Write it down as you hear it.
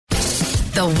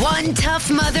The One Tough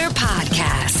Mother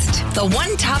Podcast. The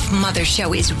One Tough Mother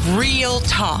Show is real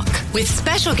talk with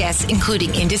special guests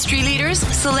including industry leaders,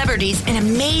 celebrities, and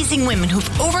amazing women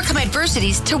who've overcome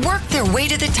adversities to work their way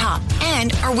to the top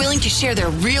and are willing to share their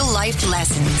real life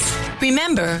lessons.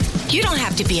 Remember, you don't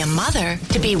have to be a mother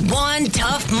to be one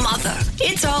tough mother.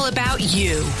 It's all about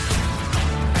you.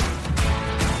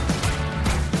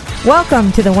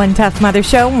 Welcome to the One Tough Mother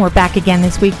Show. And we're back again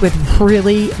this week with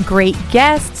really great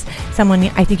guests. Someone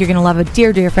I think you're going to love, a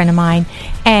dear, dear friend of mine.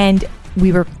 And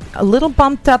we were a little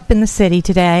bumped up in the city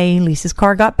today. Lisa's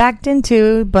car got backed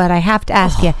into, but I have to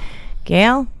ask you,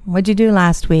 Gail, what'd you do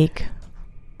last week?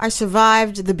 I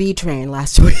survived the B train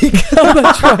last week. Oh,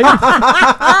 that's right.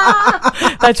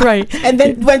 That's right. And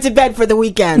then went to bed for the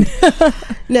weekend.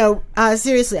 No,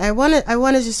 seriously, I want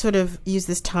to just sort of use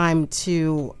this time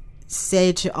to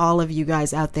say to all of you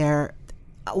guys out there,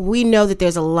 we know that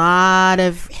there's a lot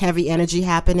of heavy energy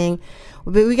happening,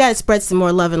 but we got to spread some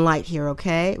more love and light here,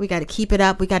 okay? We got to keep it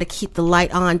up. We got to keep the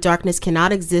light on. Darkness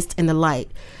cannot exist in the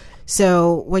light.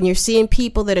 So when you're seeing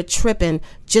people that are tripping,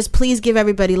 just please give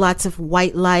everybody lots of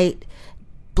white light,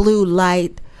 blue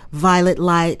light, violet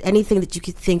light, anything that you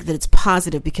could think that it's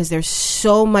positive, because there's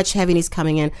so much heaviness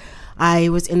coming in. I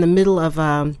was in the middle of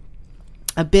a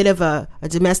bit of a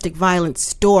domestic violence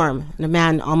storm, and a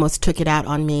man almost took it out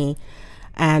on me.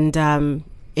 And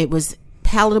it was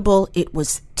palatable. It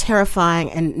was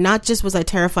terrifying. And not just was I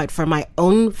terrified for my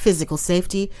own physical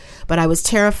safety, but I was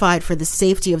terrified for the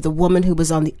safety of the woman who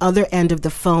was on the other end of the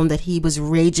phone that he was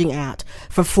raging at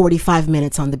for 45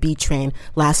 minutes on the B train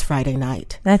last Friday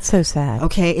night. That's so sad.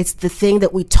 Okay, it's the thing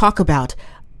that we talk about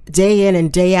day in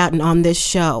and day out and on this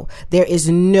show. There is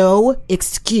no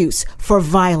excuse for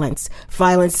violence.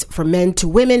 Violence from men to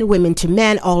women, women to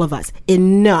men, all of us.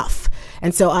 Enough.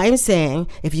 And so I'm saying,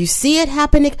 if you see it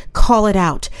happening, call it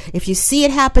out. If you see it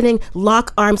happening,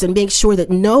 lock arms and make sure that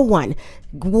no one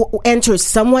enters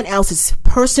someone else's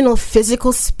personal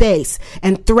physical space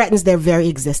and threatens their very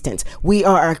existence. We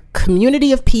are a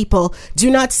community of people.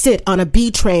 Do not sit on a B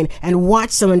train and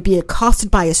watch someone be accosted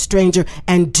by a stranger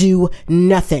and do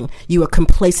nothing. You are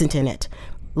complacent in it.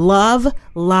 Love,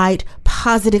 light,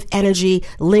 positive energy,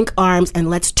 link arms, and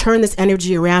let's turn this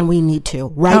energy around. We need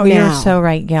to now. Oh, you're so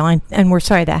right, Gail. And we're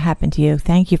sorry that happened to you.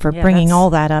 Thank you for bringing all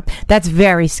that up. That's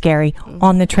very scary.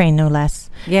 On the train, no less.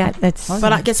 Yeah.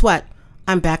 But guess what?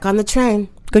 I'm back on the train.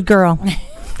 Good girl.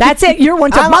 That's it. You're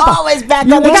one tough mother. I'm always back on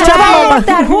the train.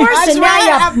 That horse, That's and right.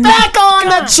 now I'm back on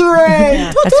the train.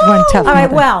 Yeah. That's one tough All right,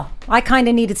 mother. well, I kind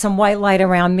of needed some white light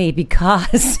around me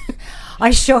because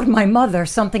I showed my mother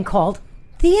something called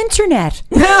the internet.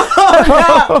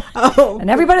 And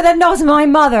everybody that knows my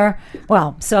mother,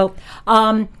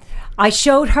 I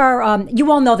showed her,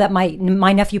 you all know that my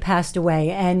nephew passed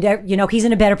away, and he's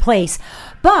in a better place.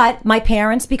 But my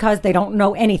parents, because they don't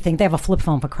know anything, they have a flip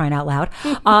phone, for crying out loud.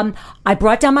 I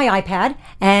brought down my iPad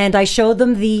and I showed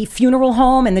them the funeral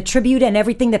home and the tribute and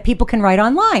everything that people can write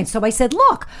online. So I said,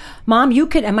 look, Mom, you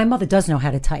could, and my mother does know how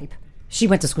to type. She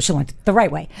went to school, she learned the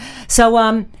right way. So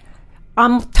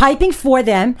I'm typing for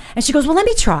them, and she goes, well, let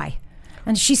me try.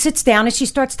 And she sits down and she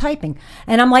starts typing.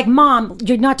 And I'm like, Mom,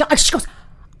 you're not, she goes,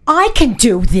 I can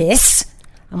do this.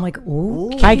 I'm like,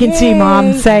 okay. I can see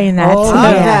Mom saying that.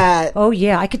 Oh,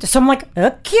 yeah. I could. So I'm like,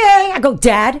 okay. I go,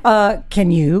 Dad,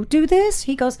 can you do this?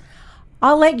 He goes,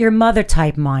 I'll let your mother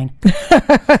type mine.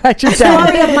 That's your dad.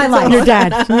 Story of my life. Your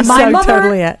dad. My mother,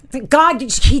 totally it. God,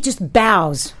 he just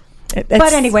bows.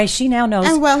 But anyway, she now knows.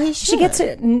 And well, he should. She gets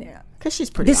it. Because she's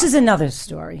pretty This is another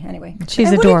story. Anyway. She's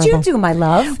and adorable. What did you do, my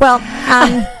love? Well,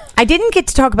 I didn't get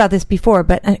to talk about this before,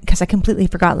 but because I completely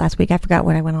forgot last week. I forgot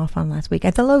what I went off on last week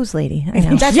at the Lowe's lady. I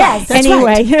know. That's yes. Right. That's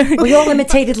anyway, right. We all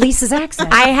imitated Lisa's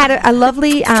accent. I had a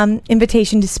lovely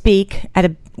invitation to speak at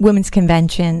a women's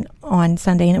convention on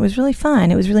Sunday, and it was really fun.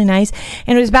 It was really nice,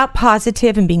 and it was about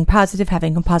positive and being positive,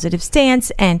 having a positive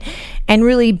stance, and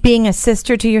really being a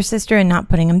sister to your sister and not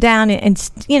putting them down, and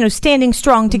standing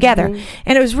strong together. Mm-hmm.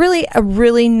 And it was really a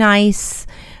really nice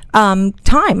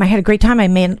time. I had a great time. I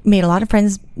made a lot of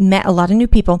friends, met a lot of new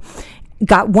people,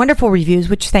 got wonderful reviews,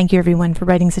 which thank you everyone for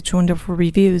writing such wonderful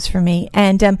reviews for me.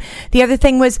 And the other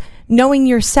thing was knowing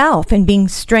yourself and being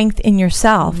strength in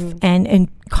yourself, mm-hmm. and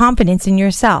confidence in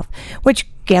yourself, which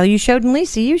Gail, you showed, and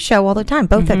Lisa, you show all the time,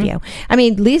 both mm-hmm. of you. I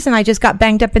mean, Lisa and I just got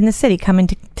banged up in the city coming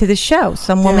to the show.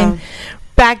 Some woman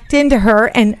backed into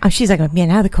her, and she's like, get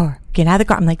out of the car. Get out of the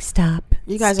car. I'm like, stop.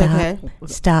 You guys stop, okay?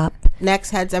 Stop. Next,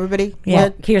 heads, everybody. Yeah.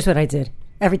 Well, here's what I did.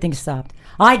 Everything stopped.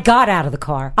 I got out of the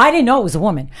car. I didn't know it was a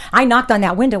woman. I knocked on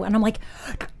that window, and I'm like,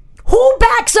 who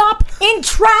backs up in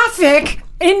traffic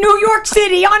in New York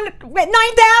City on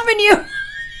 9th Avenue?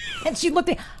 And she looked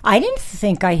at me. I didn't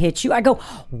think I hit you. I go,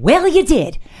 well, you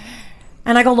did.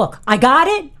 And I go, look, I got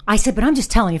it. I said, but I'm just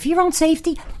telling you, for your own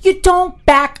safety, you don't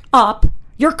back up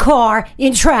your car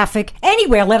in traffic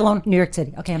anywhere, let alone New York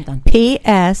City. Okay, I'm done.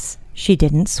 P.S. She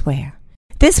didn't swear.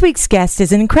 This week's guest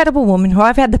is an incredible woman who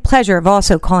I've had the pleasure of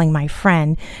also calling my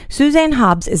friend. Suzanne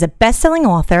Hobbs is a best-selling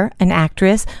author, an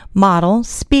actress, model,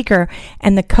 speaker,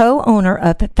 and the co-owner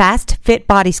of Fast Fit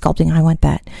Body Sculpting. I want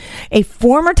that. A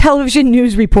former television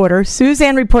news reporter,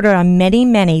 Suzanne reported on many,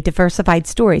 many diversified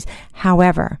stories.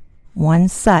 However, one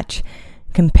such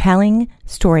compelling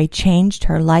story changed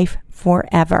her life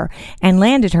forever and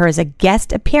landed her as a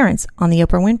guest appearance on the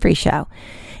Oprah Winfrey Show.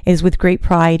 It is with great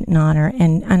pride and honor,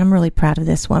 and I'm really proud of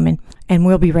this woman. And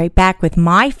we'll be right back with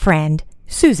my friend,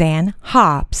 Suzanne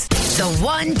Hobbs. The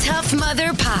One Tough Mother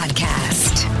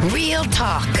Podcast. Real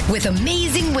talk with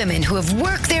amazing women who have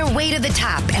worked their way to the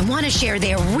top and want to share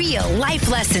their real life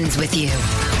lessons with you.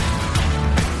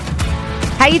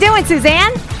 How you doing,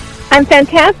 Suzanne? I'm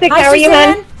fantastic. Hi, How are you,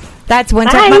 Suzanne. hon? That's One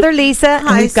Hi. Tough Mother Lisa, Hi,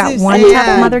 and we've got Suzanne. One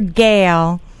Tough Mother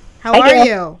Gail. How Hi, are Gail.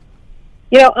 you?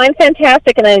 You know, I'm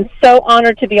fantastic, and I'm so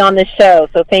honored to be on this show.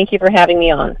 So thank you for having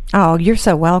me on. Oh, you're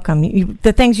so welcome.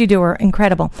 The things you do are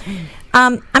incredible.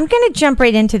 I'm going to jump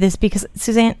right into this because,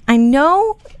 Suzanne, I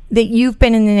know that you've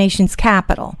been in the nation's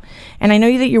capital, and I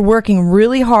know that you're working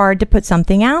really hard to put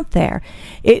something out there.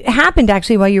 It happened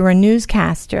actually while you were a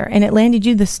newscaster, and it landed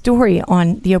you the story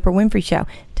on the Oprah Winfrey Show.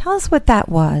 Tell us what that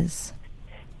was.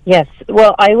 Yes.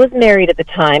 Well, I was married at the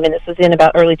time, and this was in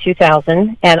about early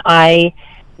 2000, and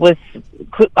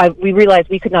we realized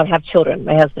we could not have children,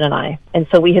 my husband and I, and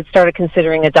so we had started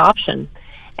considering adoption.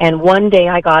 And one day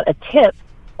I got a tip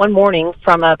one morning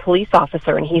from a police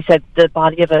officer, and he said the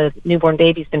body of a newborn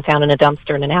baby's been found in a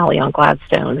dumpster in an alley on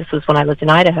Gladstone. This was when I lived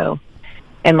in Idaho.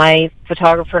 And my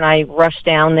photographer and I rushed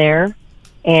down there,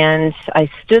 and I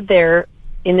stood there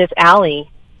in this alley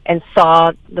and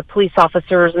saw the police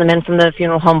officers and the men from the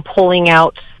funeral home pulling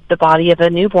out the body of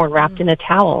a newborn wrapped in a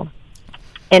towel.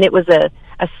 And it was a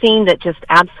scene that just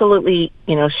absolutely,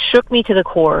 shook me to the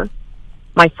core.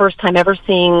 My first time ever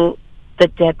seeing the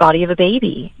dead body of a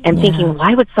baby and thinking,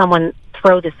 why would someone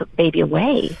throw this baby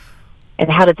away?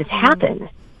 And how did this happen?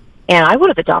 And I would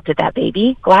have adopted that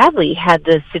baby gladly had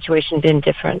the situation been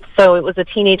different. So it was a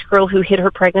teenage girl who hid her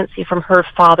pregnancy from her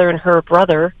father and her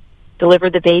brother,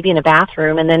 delivered the baby in a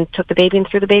bathroom, and then took the baby and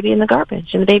threw the baby in the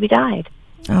garbage, and the baby died.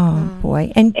 Oh,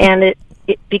 boy. And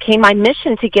it became my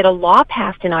mission to get a law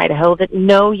passed in Idaho that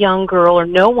no young girl or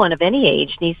no one of any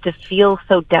age needs to feel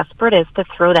so desperate as to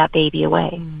throw that baby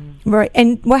away. right.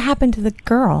 And what happened to the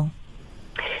girl?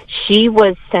 She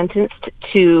was sentenced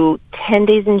to 10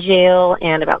 days in jail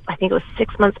and I think it was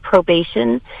 6 months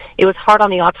probation. It was hard on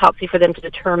the autopsy for them to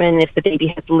determine if the baby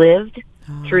had lived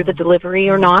through the delivery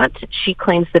or not. She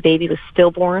claims the baby was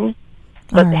stillborn.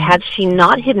 But had she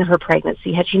not hidden her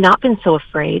pregnancy, had she not been so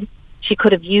afraid, she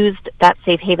could have used that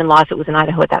safe haven law if it was in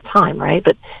Idaho at that time, right?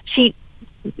 But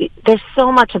there's so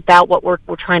much about what we're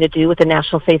trying to do with the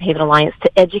National Safe Haven Alliance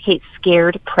to educate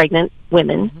scared pregnant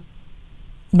women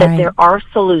that there are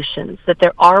solutions, that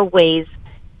there are ways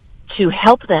to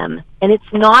help them. And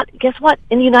it's not, guess what?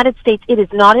 In the United States, it is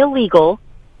not illegal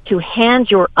to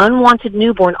hand your unwanted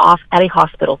newborn off at a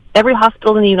hospital. Every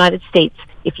hospital in the United States,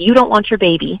 if you don't want your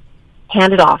baby,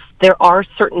 hand it off. There are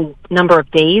certain number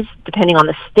of days, depending on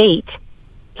the state.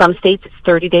 Some states it's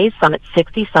 30 days, some it's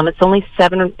 60, some it's only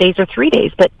 7 days or 3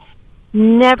 days. But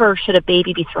never should a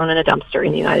baby be thrown in a dumpster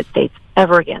in the United States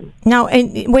ever again. Now,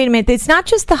 and wait a minute. It's not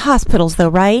just the hospitals, though,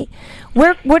 right?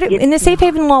 What in the safe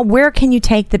haven law? Where can you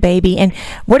take the baby, and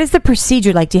what is the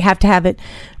procedure like? Do you have to have it?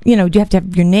 Do you have to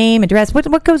have your name, address?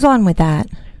 What goes on with that?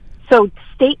 So,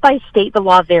 state by state, the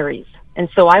law varies. And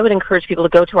so I would encourage people to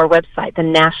go to our website, the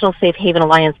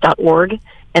nationalsafehavenalliance.org,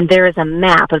 and there is a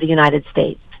map of the United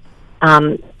States.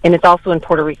 And it's also in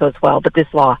Puerto Rico as well, but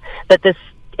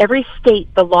every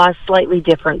state, the law is slightly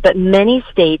different, but many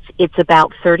states, it's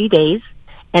about 30 days,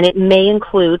 and it may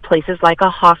include places like a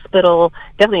hospital,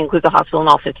 definitely includes a hospital in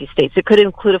all 50 states. It could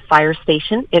include a fire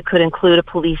station. It could include a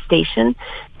police station.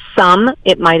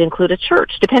 It might include a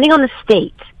church, depending on the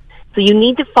state. So you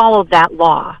need to follow that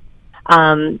law.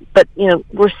 But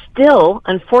we're still,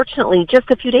 unfortunately, just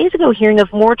a few days ago hearing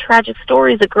of more tragic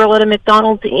stories. A girl at a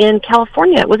McDonald's in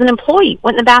California, it was an employee,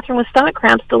 went in the bathroom with stomach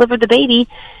cramps, delivered the baby,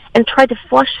 and tried to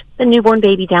flush the newborn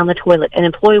baby down the toilet. An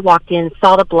employee walked in,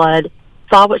 saw the blood,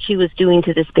 saw what she was doing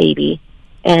to this baby,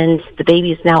 and the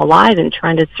baby is now alive and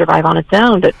trying to survive on its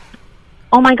own. But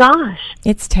oh my gosh,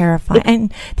 it's terrifying.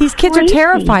 And these kids are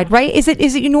terrified, right? Is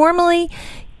it normally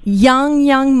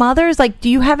young mothers? Like, do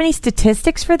you have any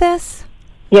statistics for this?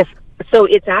 Yes, So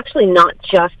it's actually not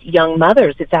just young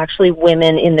mothers. It's actually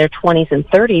women in their 20s and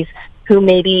 30s who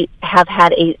maybe have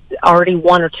had already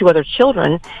one or two other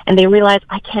children, and they realize,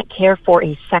 I can't care for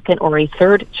a second or a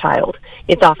third child.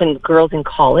 It's often girls in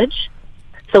college.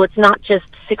 So it's not just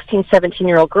 16,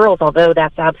 17-year-old girls, although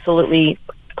that's absolutely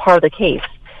part of the case.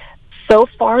 So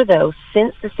far, though,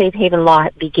 since the Safe Haven law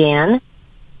began,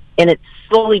 and it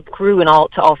slowly grew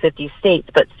to all 50 states,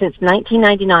 but since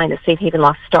 1999, the Safe Haven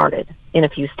law started in a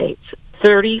few states.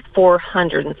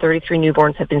 3,433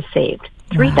 newborns have been saved.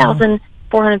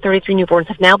 3,433 newborns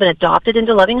have now been adopted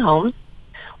into loving homes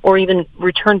or even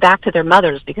returned back to their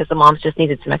mothers because the moms just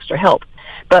needed some extra help.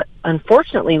 But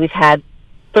unfortunately, we've had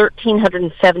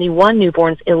 1,371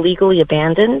 newborns illegally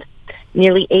abandoned.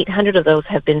 Nearly 800 of those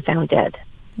have been found dead.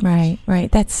 Right.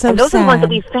 That's so sad. And those are the ones that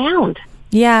we found.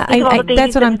 Yeah,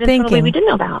 that's what I'm thinking. We didn't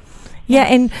know about. Yeah,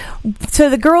 and so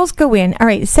the girls go in. All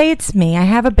right, say it's me. I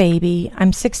have a baby.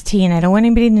 I'm 16. I don't want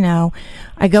anybody to know.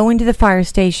 I go into the fire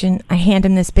station. I hand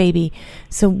them this baby.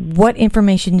 So what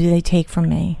information do they take from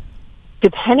me?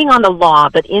 Depending on the law,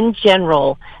 but in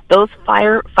general, those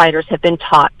firefighters have been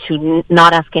taught to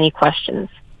not ask any questions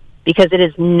because it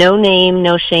is no name,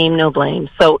 no shame, no blame.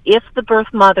 So if the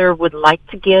birth mother would like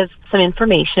to give some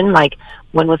information, like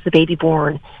when was the baby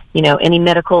born, any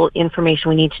medical information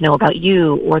we need to know about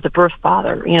you or the birth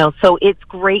father, so it's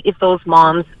great if those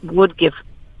moms would give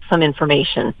some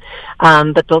information.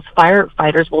 But those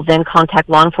firefighters will then contact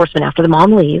law enforcement after the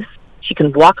mom leaves. She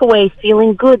can walk away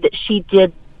feeling good that she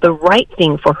did the right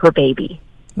thing for her baby.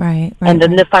 Right. And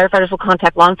then the firefighters will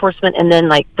contact law enforcement, and then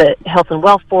like the health and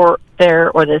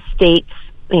welfare or the state's,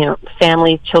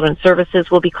 family children's services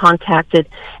will be contacted,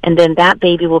 and then that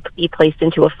baby will be placed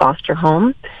into a foster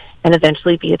home and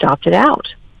eventually be adopted out.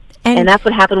 And that's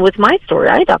what happened with my story.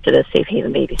 I adopted a Safe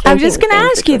Haven baby. I was just going to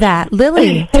ask you that.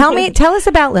 Lily, tell us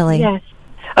about Lily. Yes.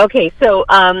 Okay, so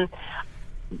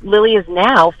Lily is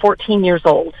now 14 years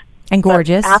old. And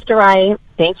gorgeous.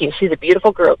 Thank you. She's a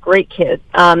beautiful girl, great kid.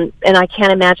 And I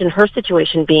can't imagine her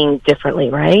situation being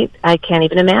differently, right? I can't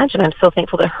even imagine. I'm so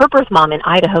thankful that her birth mom in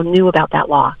Idaho knew about that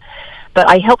law. But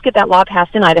I helped get that law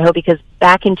passed in Idaho because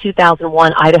back in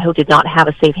 2001, Idaho did not have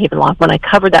a Safe Haven law. When I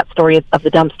covered that story of the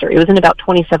dumpster, it was in about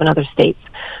 27 other states.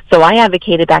 So I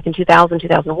advocated back in 2000,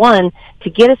 2001 to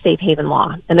get a Safe Haven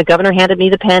law. And the governor handed me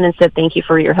the pen and said, thank you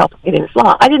for your help in getting this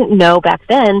law. I didn't know back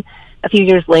then, a few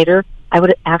years later, I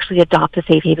would actually adopt a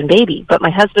Safe Haven baby. But my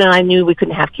husband and I knew we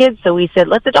couldn't have kids, so we said,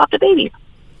 let's adopt a baby.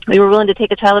 We were willing to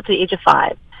take a child up to the age of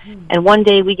 5. And one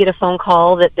day we get a phone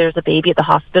call that there's a baby at the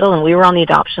hospital, and we were on the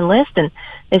adoption list, and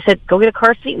they said, go get a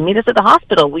car seat and meet us at the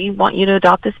hospital. We want you to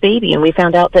adopt this baby. And we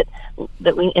found out that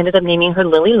we ended up naming her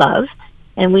Lily Love,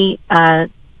 and we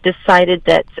decided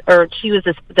she was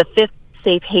the 5th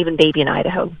Safe Haven baby in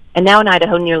Idaho. And now in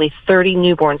Idaho, nearly 30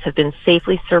 newborns have been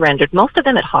safely surrendered, most of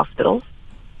them at hospitals,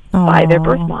 by their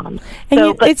birth moms.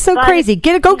 And it's so crazy.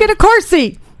 Go get a car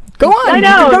seat. Go on. I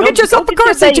know. Go get yourself a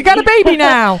car seat. You got a baby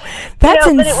now. That's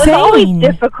insane. But it was always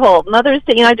difficult. Mother's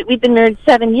Day, we've been married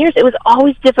 7 years. It was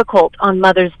always difficult on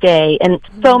Mother's Day. And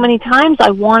so many times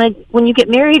when you get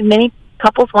married, many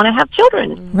couples want to have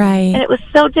children. Right. And it was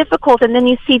so difficult. And then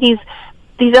you see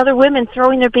these other women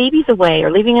throwing their babies away or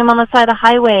leaving them on the side of the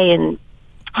highway, and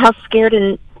how scared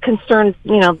and concerned,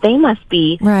 they must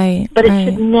be. Right. But it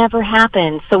should never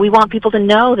happen. So we want people to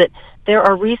know that there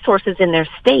are resources in their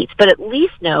states, but at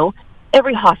least know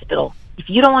every hospital. If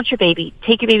you don't want your baby,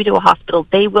 take your baby to a hospital.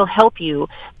 They will help you.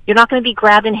 You're not going to be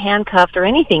grabbed and handcuffed or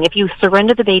anything if you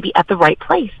surrender the baby at the right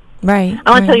place. Right.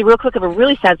 I want to tell you real quick of a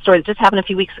really sad story that just happened a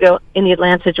few weeks ago in the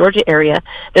Atlanta, Georgia area.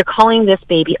 They're calling this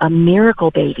baby a miracle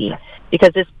baby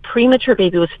because this premature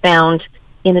baby was found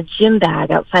in a gym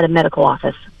bag outside a medical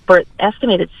office for an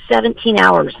estimated 17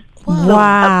 hours.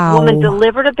 Wow. So a woman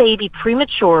delivered a baby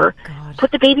premature,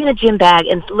 put the baby in a gym bag,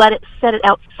 and set it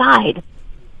outside.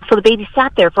 So the baby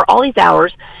sat there for all these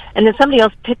hours, and then somebody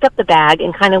else picked up the bag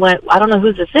and kind of went, I don't know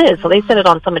who this is. So they set it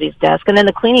on somebody's desk, and then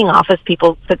the cleaning office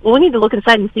people said, well, we need to look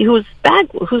inside and see whose bag,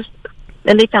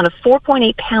 and they found a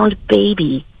 4.8-pound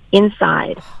baby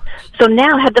inside. So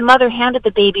now, had the mother handed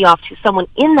the baby off to someone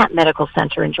in that medical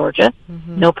center in Georgia,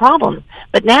 no problem.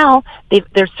 But now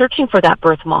they're searching for that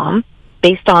birth mom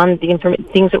based on the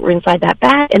things that were inside that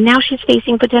bag, and now she's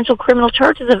facing potential criminal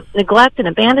charges of neglect and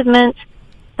abandonment.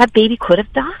 That baby could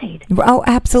have died. Oh,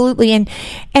 absolutely.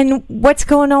 And what's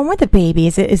going on with the baby?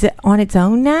 Is it on its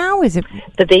own now?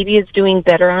 The baby is doing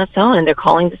better on its own, and they're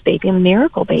calling this baby a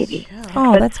miracle baby.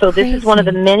 Oh, that's so crazy. This is one of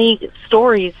the many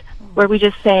stories where we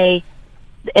just say,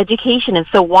 education. And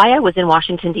so why I was in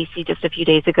Washington, D.C. just a few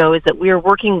days ago is that we are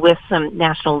working with some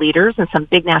national leaders and some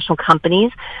big national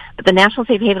companies. But the National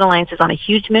Safe Haven Alliance is on a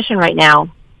huge mission right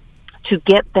now to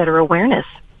get better awareness.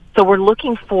 So we're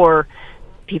looking for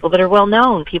people that are well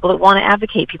known, people that want to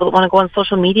advocate, people that want to go on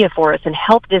social media for us and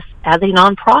help this, as a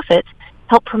nonprofit,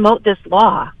 help promote this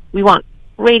law. We want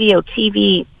radio,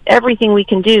 TV, everything we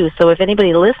can do. So if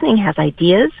anybody listening has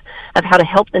ideas of how to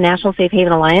help the National Safe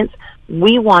Haven Alliance,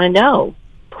 we want to know.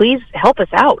 Please help us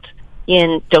out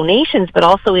in donations, but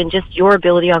also in just your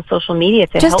ability on social media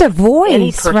to just help a voice,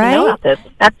 any person right? know about this.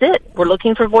 That's it. We're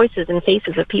looking for voices and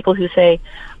faces of people who say,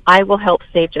 I will help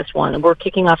save just one. And we're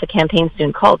kicking off a campaign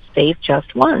soon called Save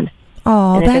Just One.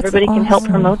 Oh, and if that's everybody can help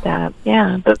awesome. promote that,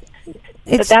 but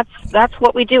that's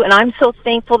what we do. And I'm so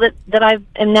thankful that I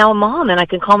am now a mom, and I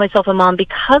can call myself a mom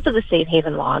because of the Safe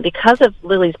Haven law, and because of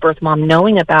Lily's birth mom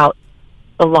knowing about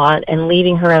the law and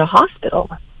leaving her at a hospital.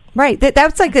 Right.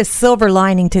 That's like a silver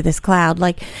lining to this cloud.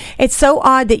 Like, it's so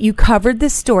odd that you covered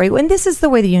this story. And this is the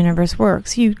way the universe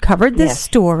works. You covered this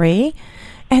story,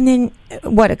 and then,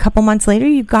 a couple months later,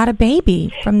 you got a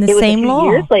baby from the same law.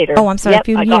 Years later. Oh, I'm sorry, a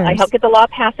few years. I helped get the law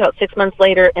passed about 6 months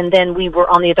later, and then we were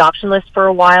on the adoption list for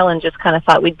a while and just kind of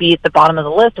thought we'd be at the bottom of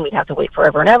the list and we'd have to wait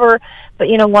forever and ever. But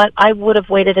you know what? I would have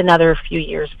waited another few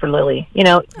years for Lily.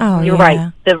 You're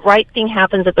right. The right thing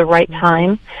happens at the right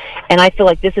time, and I feel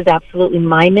like this is absolutely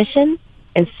my mission.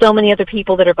 And so many other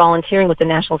people that are volunteering with the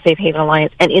National Safe Haven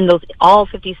Alliance, and in all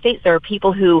 50 states, there are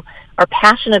people who are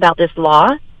passionate about this law,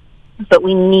 but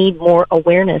we need more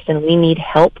awareness and we need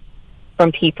help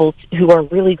from people who are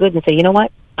really good and say, you know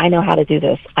what, I know how to do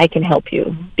this. I can help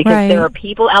you. Because there are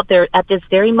people out there at this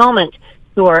very moment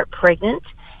who are pregnant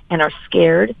and are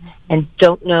scared and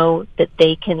don't know that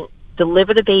they can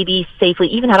deliver the baby safely,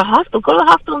 even at a hospital. Go to the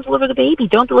hospital and deliver the baby.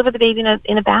 Don't deliver the baby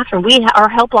in a bathroom. Our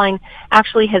helpline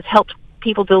actually has helped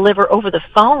people deliver over the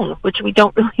phone, which we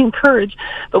don't really encourage,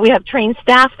 but we have trained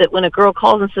staff that when a girl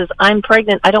calls and says, I'm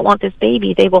pregnant, I don't want this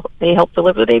baby, they help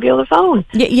deliver the baby over the phone.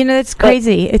 Yeah, it's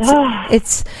crazy.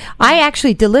 I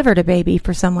actually delivered a baby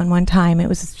for someone one time. It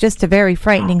was just a very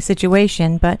frightening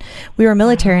situation, but we were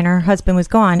military and her husband was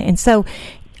gone, and so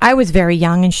I was very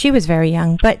young and she was very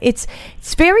young, but it's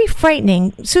very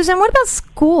frightening. Susan, what about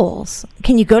schools?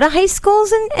 Can you go to high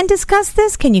schools and discuss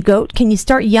this? Can you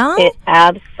start young?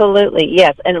 Absolutely,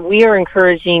 yes. And we are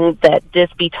encouraging that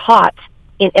this be taught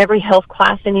in every health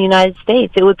class in the United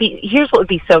States. Here's what would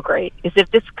be so great, is if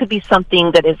this could be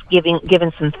something that is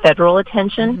given some federal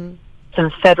attention,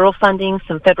 some federal funding,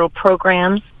 some federal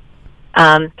programs,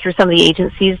 through some of the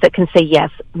agencies that can say, yes,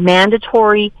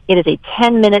 mandatory. It is a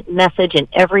 10-minute message in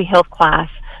every health class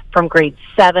from grades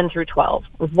 7 through 12,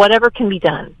 whatever can be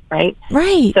done, right?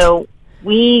 Right. So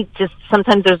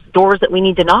sometimes there's doors that we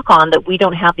need to knock on that we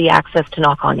don't have the access to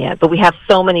knock on yet, but we have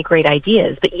so many great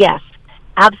ideas. But yes,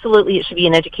 absolutely, it should be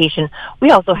in education.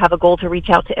 We also have a goal to reach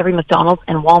out to every McDonald's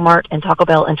and Walmart and Taco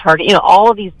Bell and Target, all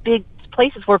of these big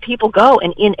places where people go,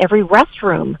 and in every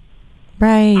restroom.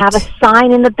 Right. Have a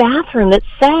sign in the bathroom that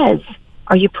says,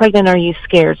 are you pregnant? Are you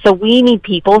scared? So we need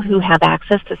people who have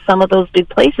access to some of those big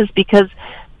places because,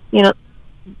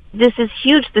 this is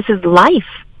huge. This is life.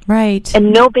 Right.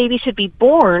 And no baby should be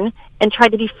born and try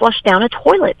to be flushed down a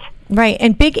toilet. Right.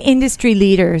 And big industry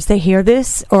leaders, they hear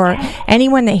this, or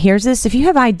anyone that hears this, if you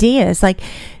have ideas,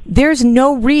 there's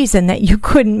no reason that you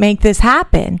couldn't make this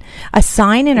happen. A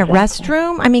sign in a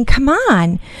restroom? I mean, come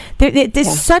on.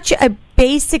 There's such a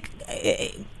basic,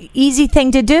 easy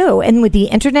thing to do. And with the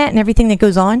internet and everything that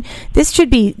goes on, this should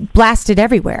be blasted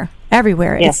everywhere.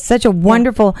 Yes. It's such a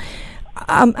wonderful...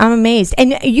 I'm amazed.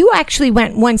 And you actually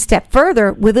went one step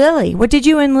further with Lily. What did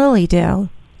you and Lily do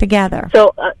together?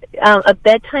 So a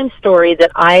bedtime story that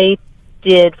I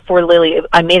did for Lily,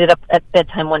 I made it up at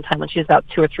bedtime one time when she was about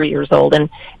 2 or 3 years old, and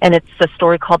it's a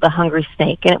story called The Hungry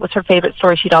Snake, and it was her favorite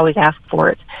story. She'd always ask for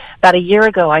it. About a year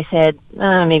ago, I said,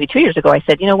 maybe 2 years ago, I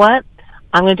said, you know what?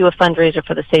 I'm going to do a fundraiser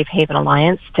for the Safe Haven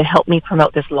Alliance to help me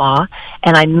promote this law,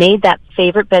 and I made that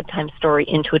favorite bedtime story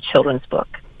into a children's book,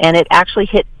 and it actually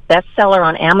hit bestseller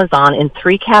on Amazon in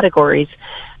 3 categories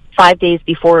 5 days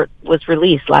before it was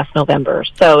released last November.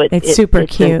 So it's super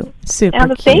cute. Super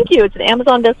cute. Thank you. It's an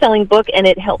Amazon best-selling book, and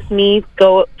it helps me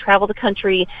travel the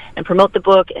country and promote the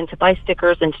book and to buy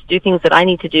stickers and to do things that I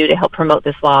need to do to help promote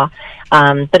this law.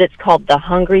 But it's called The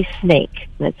Hungry Snake,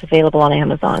 and it's available on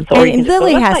Amazon. So and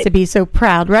Lily has to be so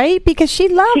proud, right? Because she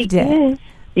loved it.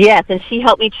 Yes, and she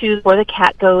helped me choose where the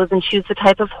cat goes and choose the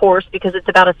type of horse because it's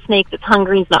about a snake that's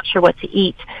hungry and is not sure what to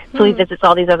eat. So he visits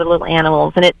all these other little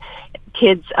animals. And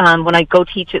kids, when I go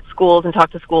teach at schools and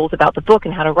talk to schools about the book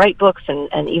and how to write books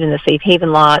and even the Safe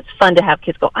Haven law, it's fun to have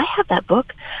kids go, I have that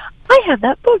book. I have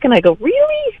that book. And I go,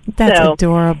 really? That's so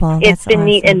adorable. It's That's been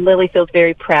neat, awesome. and Lily feels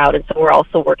very proud. And so we're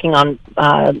also working on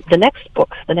the next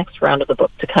book, the next round of the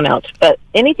book to come out. But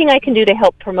anything I can do to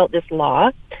help promote this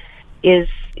law is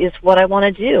what I want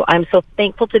to do. I'm so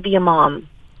thankful to be a mom.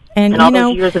 And all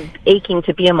those years of aching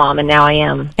to be a mom, and now I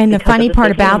am. And the funny part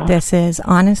Safe Haven about law. this is,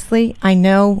 honestly, I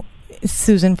know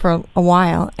Susan for a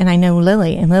while, and I know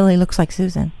Lily, and Lily looks like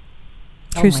Susan.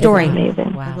 True my story. God. Amazing.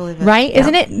 I Wow. believe it. Right?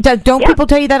 Isn't it? Don't Yeah. people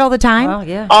tell you that all the time? Well,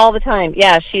 yeah. All the time.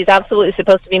 Yeah, she's absolutely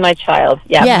supposed to be my child.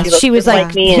 Yeah, Yes, looks she was just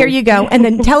like, me. here and- you go. And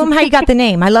then tell them how you got the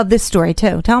name. I love this story,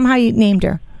 too. Tell them how you named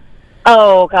her.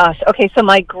 Oh, gosh. Okay, so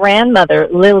my grandmother,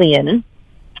 Lillian,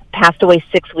 passed away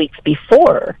 6 weeks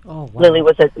before Oh, wow. Lily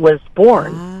was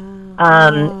born.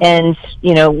 And,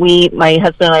 you know, my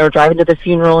husband and I were driving to the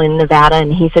funeral in Nevada,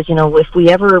 and he says, you know, we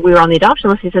were on the adoption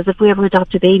list, he says, if we ever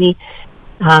adopt a baby,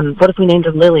 what if we named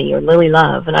her Lily or Lily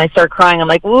Love? And I start crying. I'm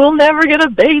like, we'll never get a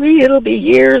baby. It'll be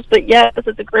years. But yes,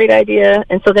 it's a great idea.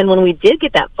 And so then when we did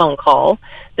get that phone call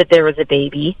that there was a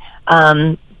baby,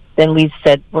 then we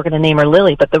said, we're going to name her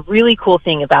Lily. But the really cool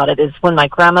thing about it is when my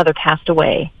grandmother passed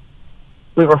away,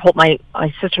 we were my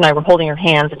sister and I were holding her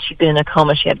hands, and she'd been in a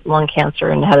coma. She had lung cancer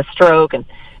and had a stroke,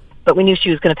 but we knew she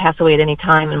was going to pass away at any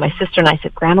time. And my sister and I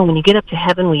said, Grandma, when you get up to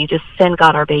heaven, will you just send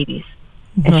God our babies?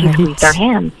 And she Right. squeezed our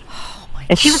hands.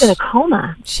 And she was in a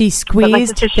coma. She But my squeezed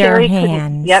sister their Sherry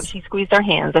hands. Yep, she squeezed our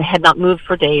hands and had not moved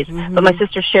for days. But my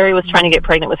sister Sherry was trying to get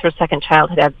pregnant with her second child,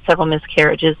 had several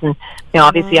miscarriages, and you know,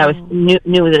 obviously I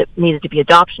knew that it needed to be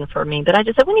adoption for me. But I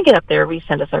just said, when you get up there,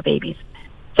 resend us our babies.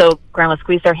 So Grandma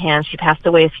squeezed our hands. She passed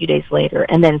away a few days later,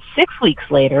 and then 6 weeks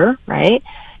later, right,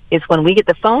 is when we get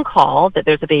the phone call that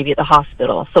there's a baby at the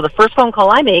hospital. So the first phone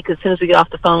call I make as soon as we get off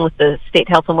the phone with the state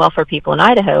health and welfare people in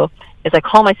Idaho is I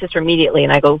call my sister immediately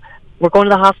and I go, we're going to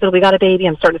the hospital. We got a baby.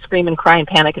 I'm starting to scream and cry and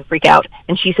panic and freak out.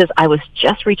 And she says, I was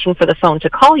just reaching for the phone to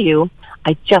call you.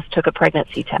 I just took a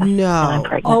pregnancy test. No. And I'm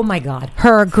pregnant. Oh, my God.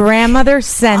 Her grandmother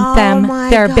sent them my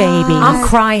their God. baby. I'm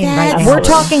crying right That's now. We're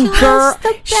talking girl. the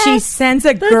best. She sends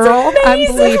a girl.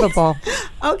 Unbelievable.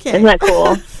 Okay. Isn't that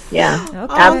cool? Yeah.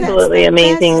 Absolutely that's the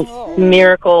amazing best.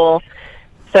 miracle.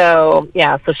 So,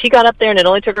 yeah, so she got up there, and it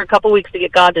only took her a couple weeks to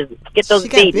get God to get those She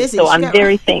got babies. busy. So She I'm got-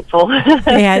 very thankful Yeah,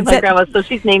 to it's my a- grandma. So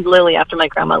she's named Lily after my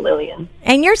grandma Lillian.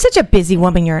 And you're such a busy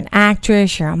woman. You're an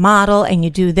actress, you're a model, and you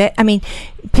do that. I mean,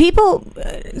 people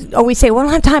always say, well, I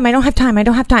don't have time. I don't have time. I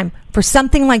don't have time. For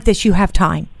something like this, you have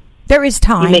time. There is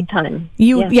time. You make time.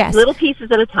 Yes. Little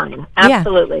pieces at a time. Yeah.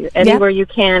 Absolutely. Anywhere you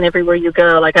can, everywhere you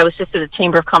go. Like I was just at a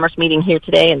Chamber of Commerce meeting here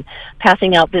today and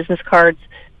passing out business cards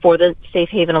for the Safe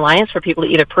Haven Alliance for people to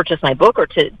either purchase my book or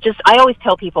to just, I always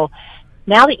tell people,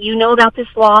 now that you know about this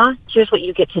law, here's what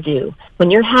you get to do. When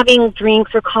you're having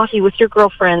drinks or coffee with your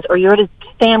girlfriends, or you're at a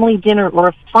family dinner or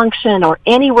a function or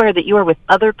anywhere that you are with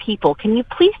other people, can you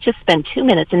please just spend 2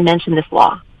 minutes and mention this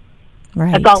law?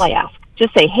 Right. That's all I ask.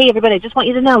 Just say, hey, everybody, I just want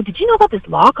you to know, did you know about this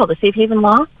law called the Safe Haven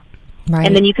Law? Right.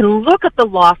 And then you can look up the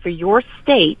law for your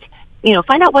state, you know,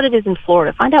 find out what it is in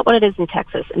Florida, find out what it is in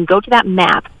Texas, and go to that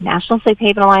map,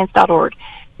 nationalsafehavenalliance.org,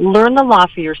 learn the law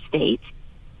for your state,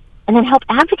 and then help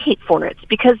advocate for it.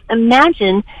 Because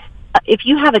imagine, if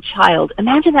you have a child,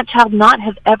 imagine that child not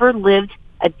have ever lived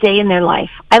a day in their life.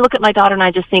 I look at my daughter and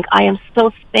I just think, I am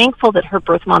so thankful that her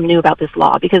birth mom knew about this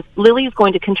law, because Lily is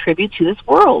going to contribute to this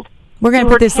world. We're going to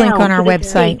her put this link town, on our to the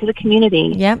state, website. to the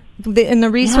community. Yep. In the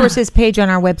resources page on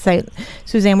our website,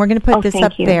 Suzanne, we're going to put Oh, this thank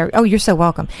up you. there. Oh, you're so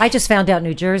welcome. I just found out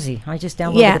New Jersey. I just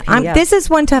downloaded Yeah, the PDF. this is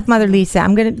One Tough Mother, Lisa.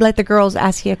 I'm going to let the girls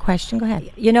ask you a question. Go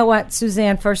ahead. You know what,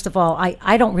 Suzanne, first of all,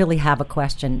 I don't really have a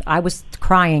question. I was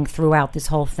crying throughout this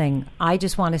whole thing. I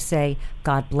just want to say,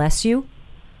 God bless you,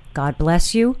 God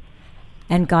bless you,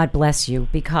 and God bless you,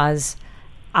 because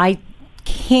I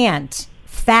can't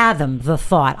fathom the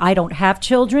thought. I don't have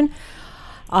children.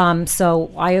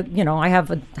 So I have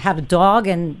a dog,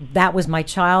 and that was my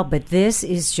child, but this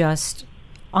is just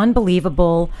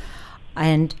unbelievable.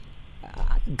 And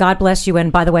God bless you. And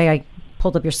by the way, I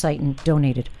pulled up your site and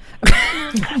donated.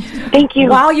 Thank you.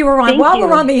 While we're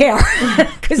on the air,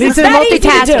 because it's Lisa's that easy to do.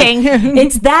 multitasking.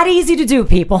 It's that easy to do,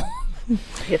 people.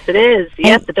 Yes, it is.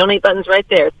 Yes, the donate button's right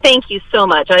there. Thank you so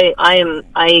much.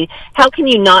 How can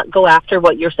you not go after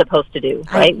what you're supposed to do,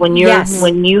 right? When you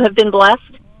have been blessed,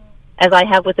 as I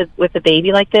have with a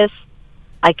baby like this,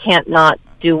 I can't not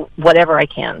do whatever I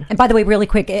can. And by the way, really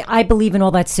quick, I believe in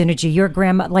all that synergy. Your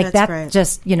grandma, like That's that, great.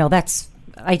 just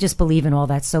I just believe in all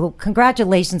that. So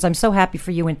congratulations. I'm so happy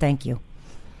for you, and thank you.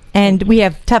 And we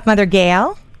have Tough Mother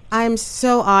Gail. I'm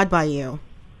so awed by you.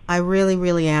 I really,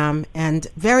 really am. And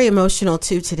very emotional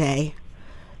too today.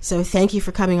 So thank you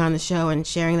for coming on the show and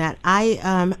sharing that.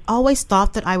 I always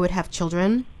thought that I would have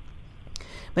children.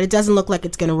 but it doesn't look like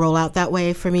it's going to roll out that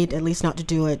way for me, at least not to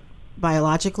do it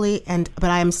biologically. But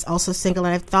I am also single,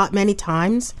 and I've thought many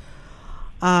times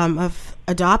of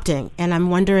adopting, and I'm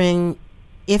wondering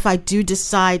if I do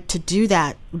decide to do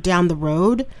that down the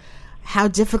road, how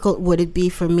difficult would it be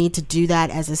for me to do that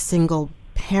as a single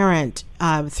parent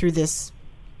through this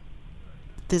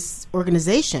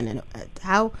organization, and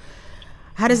how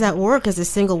does that work as a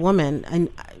single woman? And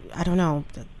I don't know,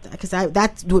 because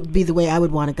that would be the way I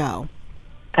would want to go.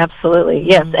 Absolutely,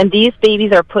 yes. And these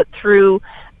babies are put through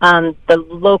the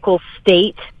local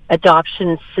state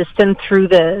adoption system through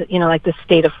the, like the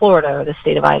state of Florida or the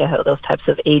state of Idaho, those types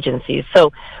of agencies.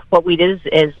 So what we did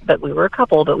is but we were a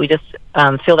couple, but we just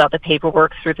filled out the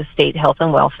paperwork through the state health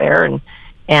and welfare,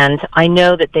 and I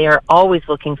know that they are always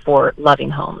looking for loving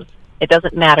homes. It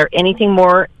doesn't matter anything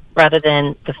more rather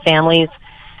than the families,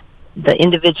 the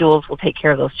individuals will take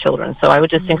care of those children. So I would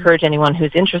just encourage anyone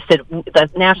who's interested. The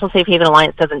National Safe Haven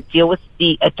Alliance doesn't deal with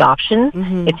the adoption.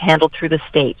 It's handled through the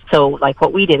state. So like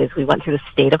what we did is we went through the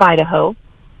state of Idaho,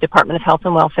 Department of Health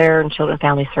and Welfare and Children and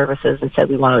Family Services, and said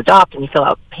we want to adopt, and you fill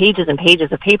out pages and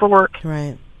pages of paperwork.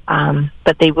 Right.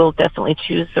 But they will definitely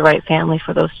choose the right family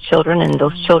for those children, and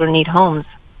those children need homes.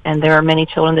 And there are many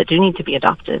children that do need to be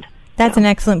adopted. That's an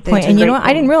excellent point. And you know what?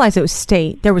 I didn't realize it was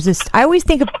state. There was this. I always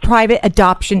think of private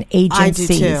adoption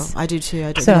agencies. I do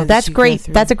too. So that's great.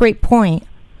 That's a great point.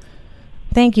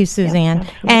 Thank you, Suzanne.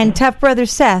 And Tough Brother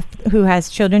Seth, who has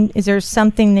children, is there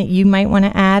something that you might want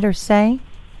to add or say?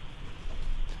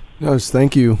 No, just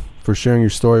thank you for sharing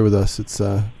your story with us. It's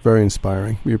very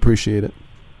inspiring. We appreciate it.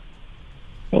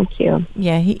 Thank you.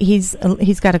 Yeah, he's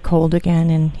got a cold again,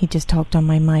 and he just talked on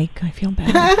my mic. I feel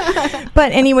bad.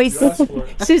 But anyways,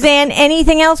 Suzanne,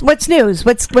 anything else? What's news?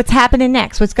 What's happening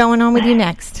next? What's going on with you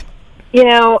next?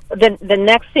 The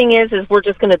next thing is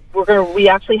we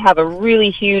actually have a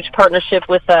really huge partnership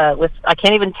with I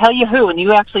can't even tell you who, and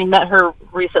you actually met her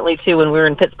recently too when we were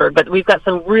in Pittsburgh, but we've got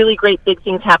some really great big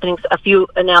things happening, a few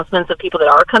announcements of people that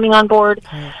are coming on board.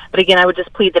 But again, I would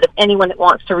just plead that if anyone that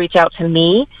wants to reach out to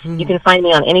me, you can find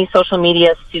me on any social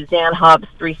media, Suzanne Hobbs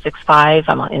 365.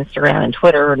 I'm on Instagram and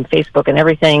Twitter and Facebook and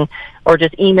everything, or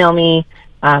just email me,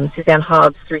 Suzanne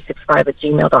Hobbs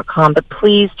 365@gmail.com. But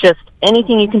please, just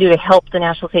anything you can do to help the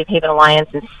National Safe Haven Alliance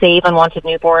and save unwanted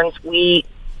newborns, we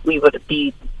would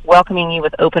be welcoming you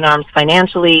with open arms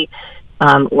financially,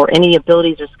 or any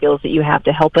abilities or skills that you have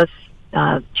to help us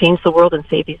change the world and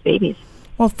save these babies.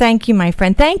 Well, thank you, my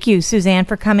friend. Thank you, Suzanne,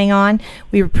 for coming on.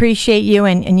 We appreciate you,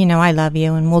 and I love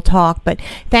you, and we'll talk. But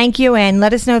thank you, and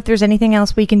let us know if there's anything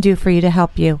else we can do for you to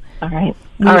help you. All right.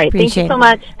 Thank you so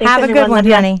much. Thanks, Have a good one,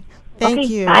 honey. Thank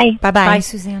you. Bye. Bye-bye. Bye,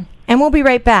 Suzanne. And we'll be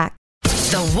right back.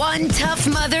 The One Tough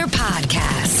Mother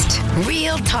Podcast.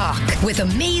 Real talk with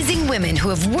amazing women who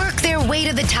have worked their way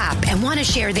to the top and want to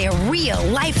share their real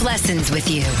life lessons with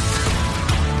you.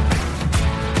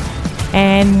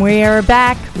 And we're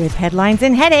back with headlines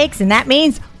and headaches, and that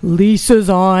means Lisa's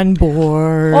on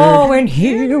board. Oh, and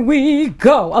here we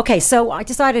go. Okay, so I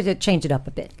decided to change it up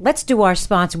a bit. Let's do our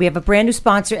sponsor. We have a brand new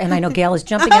sponsor, and I know Gail is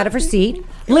jumping out of her seat.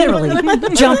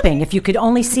 Literally jumping, if you could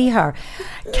only see her.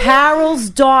 Carol's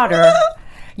daughter.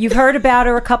 You've heard about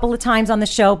her a couple of times on the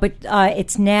show, but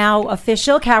it's now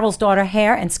official. Carol's Daughter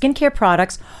hair and skincare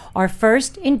products. Our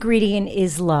first ingredient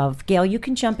is love. Gail, you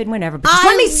can jump in whenever, but just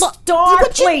let me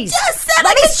start, please. You just said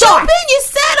I could jump in. You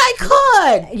said I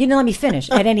could. You know, let me finish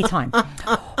at any time.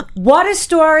 What a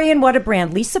story and what a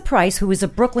brand. Lisa Price, who is a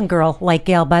Brooklyn girl, like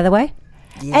Gail, by the way,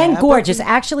 and gorgeous,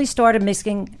 actually started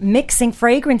mixing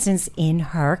fragrances in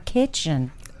her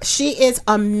kitchen. She is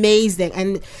amazing,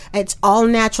 and it's all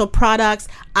natural products.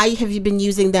 I have been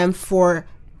using them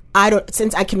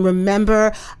since I can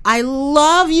remember. I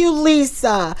love you,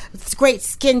 Lisa. It's great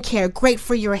skincare, great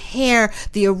for your hair.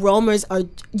 The aromas are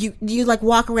you like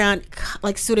walk around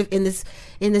like sort of in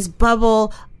this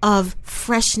bubble of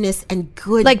freshness and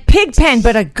good, like Pigpen,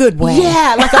 but a good way.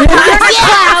 Yeah, like a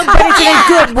cloud, but it's in a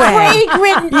good way.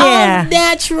 Fragrant,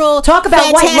 natural. Talk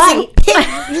about white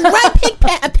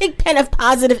a Pigpen of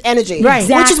positive energy, right?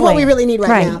 Exactly. Which is what we really need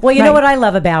right now. Well, you know what I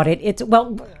love about it?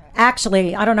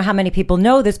 Actually, I don't know how many people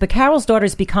know this, but Carol's Daughter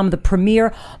has become the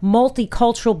premier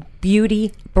multicultural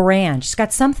beauty brand. She's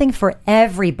got something for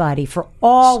everybody, for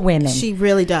all women. She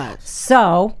really does.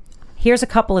 So here's a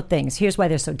couple of things. Here's why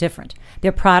they're so different.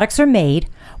 Their products are made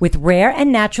with rare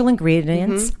and natural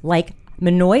ingredients like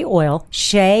Manoi oil,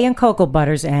 shea and cocoa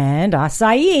butters, and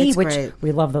acai, It's which great.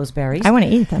 we love those berries. I want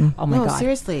to eat them. Oh my God.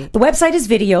 Seriously. The website is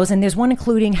videos, and there's one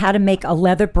including how to make a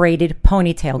leather braided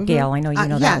ponytail. Gail, I know you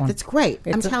know that one. Yeah, that's great.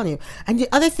 I'm telling you. And the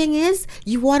other thing is,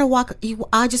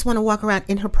 I just want to walk around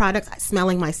in her products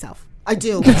smelling myself. I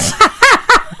do.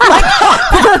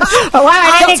 Oh, wow,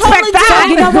 I didn't expect totally that.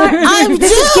 do. You know what?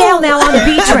 This is Gail now on the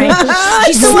beach ring.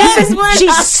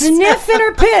 She's sniffing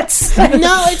her pits.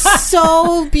 No, it's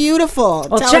so beautiful.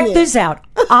 Well, Telling check you. this out.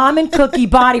 Almond Cookie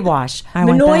Body Wash. I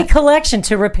want Minoy that. Collection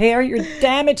to repair your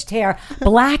damaged hair.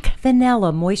 Black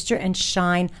Vanilla Moisture and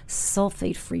Shine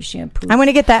Sulfate-Free Shampoo. I want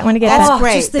to get that. I want to get That's that.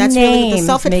 great. Just the That's really name good.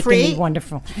 The making sulfate-free? me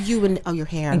wonderful. You and your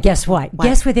hair. And guess what? What?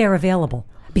 Guess where they're available?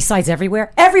 Besides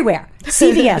everywhere? Everywhere.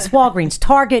 CVS, Walgreens,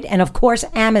 Target, and of course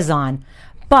Amazon.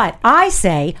 But I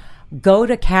say go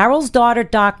to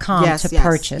carolsdaughter.com Yes, to yes,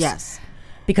 purchase. yes.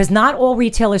 Because not all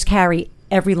retailers carry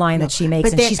every line that she makes,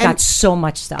 But and there- she's got so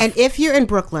much stuff. And if you're in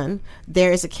Brooklyn,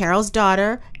 there is a Carol's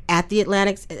Daughter at the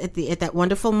Atlantic at that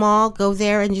wonderful mall. Go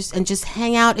there and just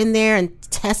hang out in there and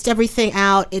test everything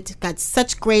out. It's got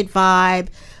such great vibe.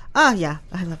 Oh yeah,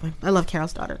 I love it. I love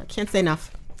Carol's Daughter. I can't say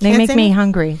enough. They Can't make say me enough.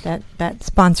 hungry. That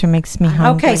sponsor makes me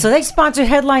hungry. Okay, so they sponsor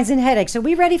Headlines and Headaches. Are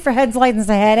we ready for Headlines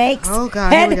and Headaches? Oh,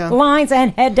 God, here we go. Headlines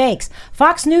and Headaches.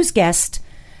 Fox News guest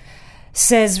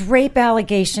says rape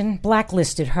allegation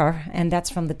blacklisted her, and that's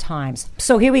from the Times.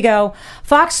 So here we go.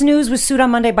 Fox News was sued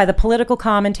on Monday by the political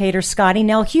commentator Scotty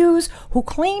Nell Hughes, who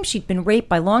claimed she'd been raped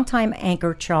by longtime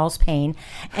anchor Charles Payne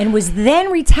and was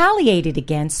then retaliated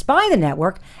against by the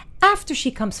network after she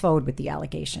comes forward with the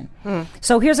allegation.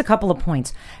 So here's a couple of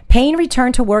points. Payne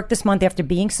returned to work this month after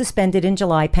being suspended in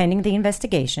July pending the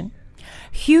investigation.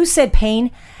 Hughes said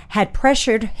Payne had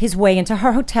pressured his way into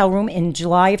her hotel room in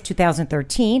July of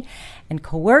 2013 and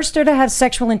coerced her to have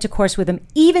sexual intercourse with him,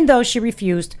 even though she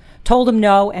refused, told him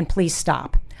no, and please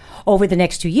stop. Over the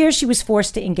next 2 years, she was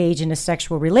forced to engage in a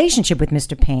sexual relationship with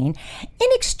Mr. Payne. In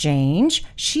exchange,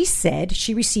 she said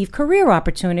she received career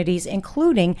opportunities,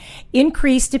 including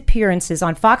increased appearances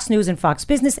on Fox News and Fox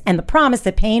Business, and the promise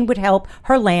that Payne would help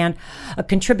her land a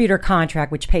contributor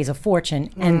contract, which pays a fortune,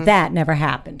 and that never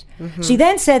happened. She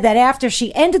then said that after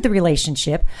she ended the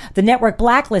relationship, the network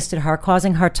blacklisted her,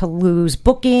 causing her to lose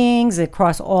bookings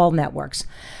across all networks.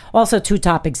 Also, 2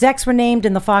 top execs were named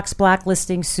in the Fox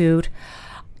blacklisting suit.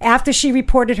 After she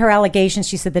reported her allegations,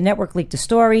 she said the network leaked a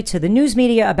story to the news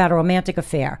media about a romantic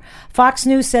affair. Fox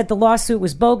News said the lawsuit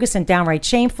was bogus and downright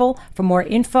shameful. For more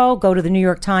info, go to the New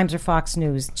York Times or Fox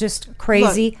News. Just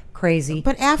crazy, crazy.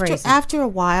 But after a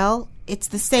while, it's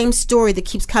the same story that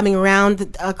keeps coming around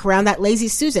that lazy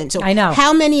Susan. So I know.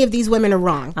 How many of these women are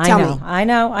wrong? I Tell know, me. I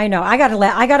know. I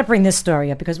gotta bring this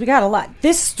story up because we got a lot.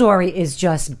 This story is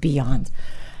just beyond.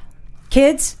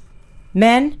 Kids,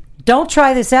 men, don't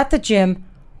try this at the gym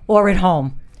or at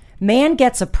home. Man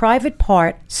gets a private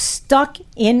part stuck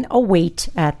in a weight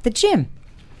at the gym.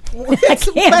 I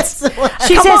can't.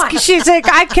 She Come says, on. she's like,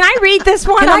 can I read this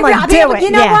one? Can I'm I like, read- do it.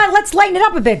 You know Yeah. what? Let's lighten it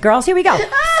up a bit, girls. Here we go.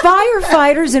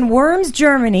 Firefighters in Worms,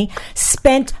 Germany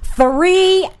spent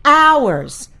 3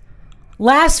 hours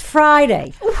last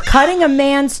Friday cutting a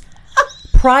man's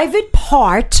private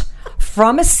part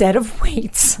from a set of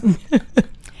weights.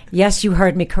 Yes, you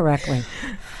heard me correctly.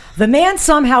 The man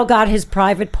somehow got his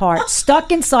private part stuck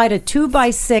inside a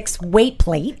 2x6 weight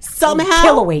plate. Somehow?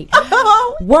 Kiloweight.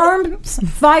 Worms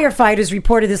firefighters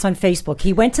reported this on Facebook.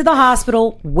 He went to the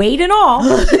hospital, weight and all,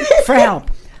 for help.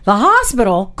 The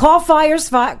hospital called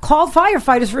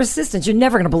firefighters for assistance. You're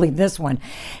never going to believe this one.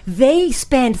 They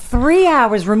spent 3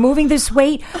 hours removing this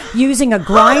weight using a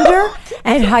grinder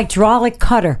and hydraulic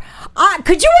cutter.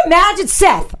 Could you imagine,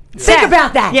 Seth? Think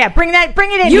about that. Yeah, bring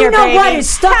it in You here, know baby. what is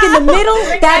stuck in the middle?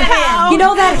 That you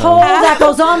know that hole that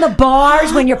goes on the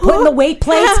bars when you're putting the weight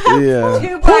plates? Yeah.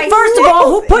 First of all,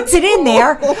 who puts it in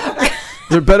there?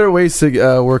 There are better ways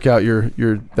to work out your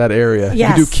that area.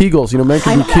 Yes. You can do Kegels. You know, men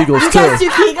can do Kegels You guys do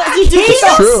too. Kegels? You do It's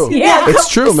Kegels? true. Yeah. It's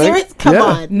true, man. Serious? Come yeah.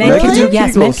 on. Men can do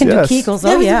Kegels, men can yes. do Kegels.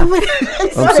 Oh yeah.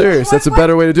 I'm serious. That's a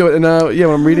better way to do it. And when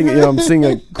I'm reading, I'm seeing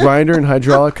a grinder and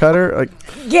hydraulic cutter. Like,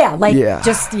 Yeah, like Yeah.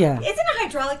 just yeah. Isn't a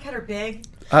hydraulic cutter big?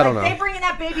 I don't They know. bringing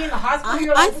that baby in the hospital.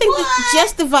 You're I like, think what? that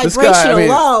just the This vibration guy, I mean,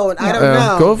 alone. I don't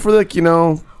know. Go for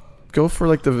go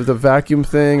for the vacuum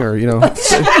thing, or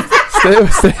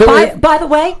stay away. By the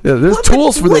way, Yeah, there's What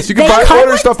tools the- for this. You can they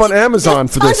order cut- stuff on Amazon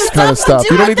for Tons this of kind of stuff.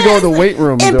 You don't need to go to the weight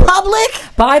room to in do it. public.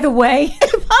 by the way,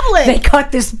 In public. they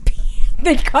cut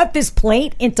this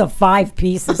plate into 5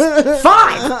 pieces.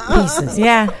 5 pieces.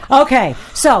 Yeah. Okay,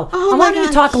 so Oh I my wanted to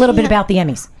God, talk a little bit yeah. about the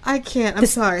Emmys. I can't. I'm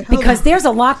sorry. Hold Because on. there's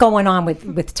a lot going on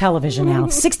with television now.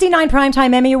 69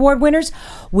 Primetime Emmy Award winners.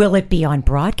 Will it be on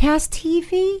broadcast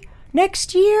TV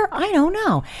next year? I don't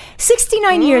know.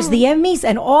 69 years, the Emmys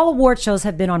and all award shows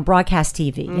have been on broadcast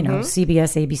TV. You know,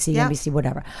 CBS, ABC, Yep. NBC,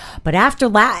 whatever. But after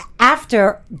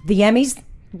the Emmys,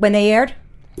 when they aired,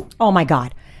 oh my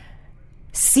God.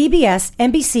 CBS,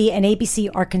 NBC, and ABC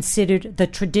are considered the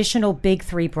traditional big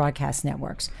three broadcast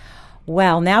networks.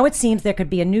 Well, now it seems there could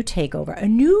be a new takeover, a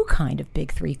new kind of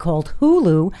big three called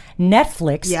Hulu,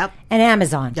 Netflix, Yep. and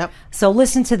Amazon. Yep. So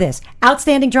listen to this.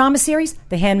 Outstanding drama series,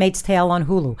 The Handmaid's Tale on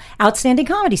Hulu. Outstanding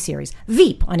comedy series,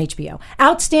 Veep on HBO.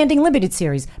 Outstanding limited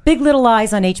series, Big Little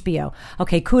Lies on HBO.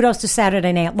 Okay, kudos to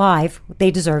Saturday Night Live.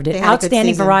 They deserved it. They had a good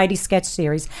Outstanding season. variety sketch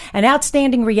series. An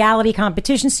outstanding reality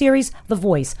competition series, The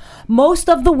Voice. Most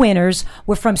of the winners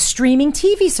were from streaming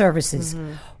TV services.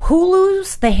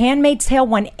 Hulu's The Handmaid's Tale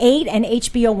won 8 and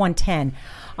HBO won 10.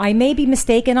 I may be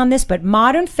mistaken on this, but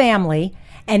Modern Family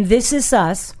and This Is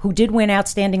Us, who did win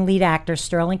Outstanding Lead Actor,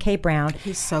 Sterling K. Brown.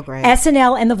 He's so great.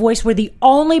 SNL and The Voice were the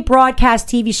only broadcast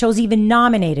TV shows even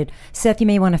nominated. Seth, you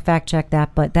may want to fact check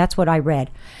that, but that's what I read.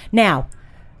 Now,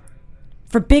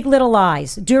 for Big Little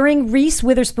Lies, during Reese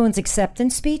Witherspoon's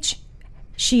acceptance speech,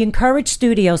 she encouraged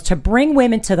studios to bring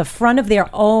women to the front of their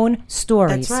own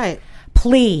stories. That's right.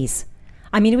 Please.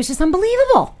 I mean, it was just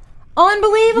unbelievable.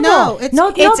 Unbelievable. No,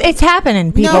 it's- It's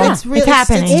happening, people. No, it's really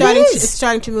happening. It's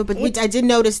starting to move. But I did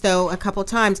notice though a couple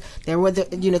times there were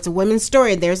it's a women's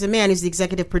story. And there's a man who's the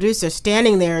executive producer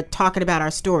standing there talking about our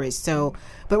stories. So,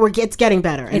 but it's getting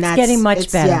better. And It's getting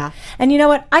much better. Yeah. And you know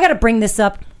what? I got to bring this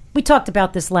up. We talked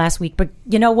about this last week, but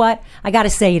you know what? I got to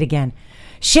say it again.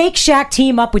 Shake Shack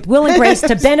team up with Will and Grace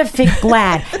to benefit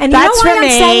GLAAD. And That's you know why for I'm me.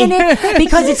 saying it?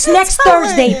 Because it's next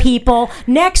Thursday, people.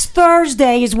 Next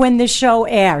Thursday is when this show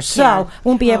airs. So Yeah.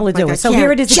 won't be able to my do God, it. So Karen,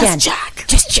 here it is Just again. Jack.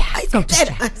 Just Jack. Go Just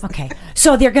Jack. Okay.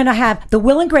 So they're going to have the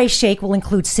Will and Grace shake will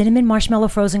include cinnamon marshmallow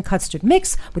frozen custard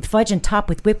mix with fudge and topped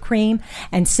with whipped cream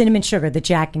and cinnamon sugar. The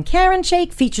Jack and Karen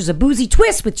shake features a boozy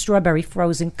twist with strawberry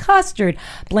frozen custard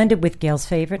blended with Gail's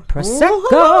favorite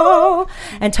Prosecco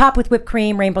and topped with whipped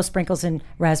cream, rainbow sprinkles, and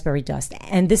raspberry dust.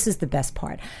 And this is the best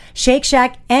part. Shake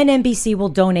Shack and NBC will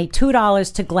donate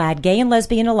 $2 to GLAAD, Gay and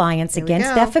Lesbian Alliance Against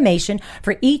go. Defamation,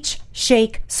 for each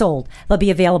shake sold. They'll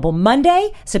be available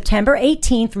Monday, September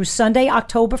 18th through Sunday,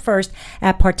 October 1st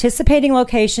at participating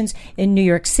locations in New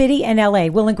York City and LA.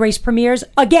 Will and Grace premieres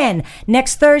again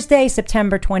next Thursday,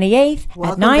 September 28th at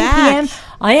Welcome 9 back. p.m.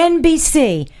 on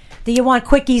NBC. Do you want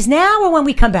quickies now or when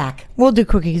we come back? We'll do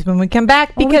cookies when we come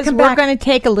back When we because come we're back. going to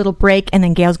take a little break and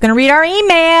then Gail's going to read our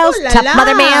emails. Ooh la Tough la.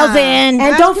 Mother mails in.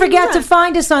 And don't forget to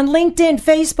find us on LinkedIn,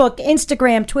 Facebook,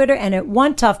 Instagram, Twitter, and at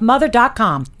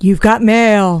onetoughmother.com. You've got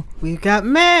mail. We've got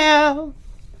mail.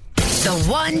 The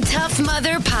One Tough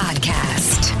Mother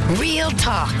Podcast. Real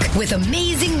talk with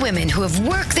amazing women who have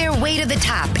worked their way to the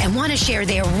top and want to share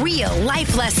their real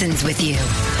life lessons with you.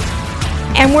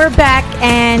 And we're back,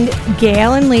 and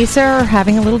Gail and Lisa are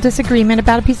having a little disagreement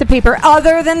about a piece of paper.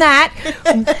 Other than that,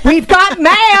 we've got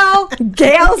mail.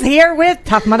 Gail's here with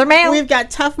Tough Mother Mail. We've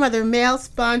got Tough Mother Mail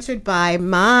sponsored by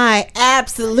my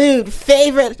absolute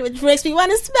favorite, which makes me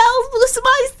want to smell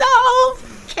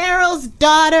myself, Carol's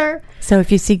daughter. So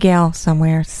if you see Gail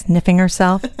somewhere sniffing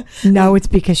herself, no, it's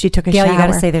because she took a Gail, shower. you got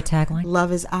to say their tagline.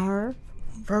 Love is our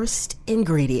first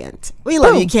ingredient. We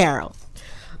love you, Carol.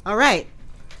 All right.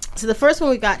 So the first one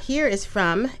we got here is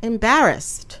from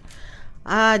Embarrassed.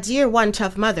 Dear One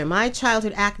Tough Mother, my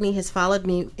childhood acne has followed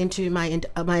me into my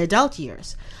adult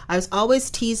years. I was always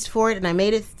teased for it, and I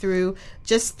made it through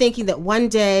just thinking that one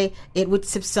day it would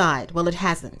subside. Well, it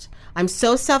hasn't. I'm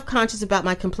so self-conscious about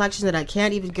my complexion that I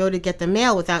can't even go to get the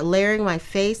mail without layering my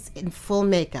face in full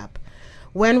makeup.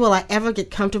 When will I ever get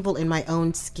comfortable in my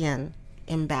own skin?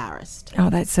 Embarrassed. Oh,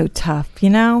 that's so tough, you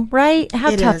know, right?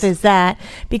 How It tough is. is that?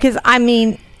 Because I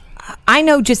mean, I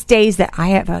know just days that I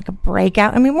have like a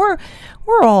breakout. I mean, we're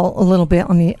all a little bit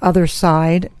on the other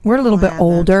side. We're a little bit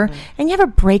older, and you have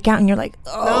a breakout, and you're like,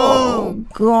 oh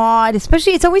God!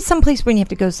 Especially, it's always someplace when you have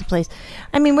to go someplace.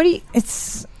 I mean, what do you?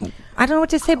 It's I don't know what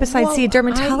to say besides see a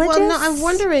dermatologist.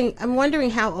 I'm wondering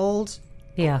how old.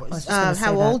 Yeah. I was just gonna say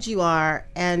How that. old you are,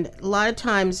 and a lot of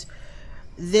times,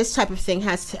 this type of thing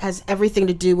has everything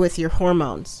to do with your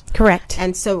hormones. Correct.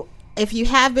 And so, if you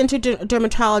have been to a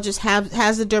dermatologist,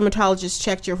 has the dermatologist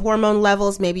checked your hormone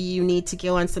levels? Maybe you need to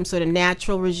go on some sort of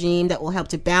natural regime that will help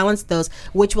to balance those,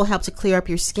 which will help to clear up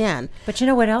your skin. But you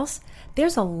know what else?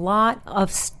 There's a lot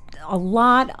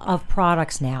of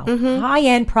products now,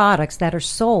 high-end products that are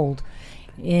sold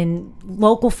in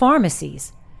local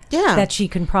pharmacies. Yeah. That she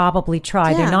can probably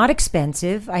try. Yeah. They're not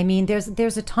expensive. I mean, there's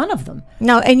a ton of them.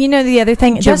 No, and you know the other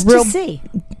thing, Just the to real see.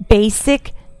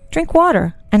 basic, drink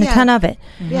water and a Yeah. ton of it.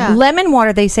 Yeah. Lemon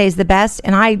water they say is the best,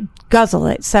 and I guzzle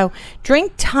it. So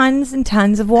drink tons and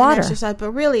tons of And water. exercise,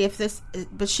 but really,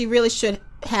 but she really should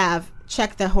have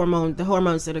checked the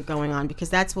hormones that are going on, because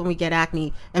that's when we get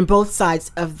acne, and both sides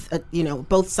of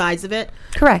both sides of it.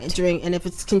 Correct. And if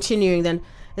it's continuing, then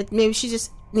Maybe she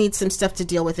just needs some stuff to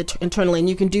deal with internally, and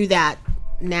you can do that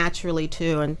naturally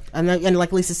too. And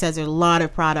like Lisa says, there are a lot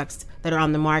of products that are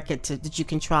on the market that you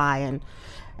can try,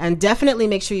 and definitely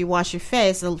make sure you wash your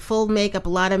face. A full makeup, a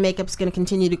lot of makeup's going to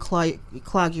continue to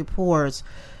clog your pores.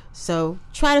 So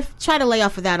try to lay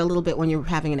off of that a little bit when you're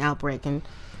having an outbreak, and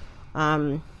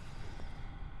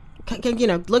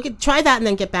try that and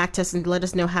then get back to us and let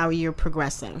us know how you're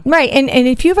progressing. Right. And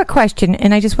if you have a question,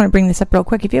 and I just want to bring this up real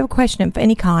quick, if you have a question of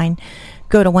any kind,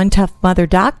 go to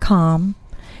onetoughmother.com.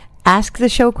 Ask the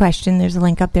show question. There's a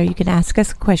link up there. You can ask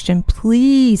us a question.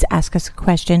 Please ask us a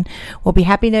question. We'll be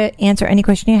happy to answer any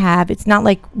question you have. It's not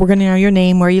like we're going to know your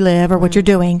name, where you live, or what you're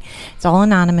doing. It's all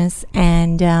anonymous,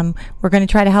 and we're going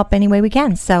to try to help any way we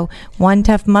can. So,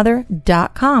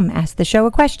 onetoughmother.com. Ask the show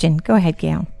a question. Go ahead,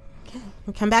 Gail. Okay.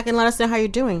 Come back and let us know how you're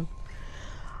doing.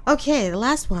 Okay,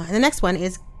 the next one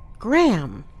is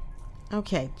Graham.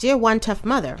 Okay, dear One Tough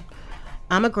Mother,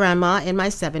 I'm a grandma in my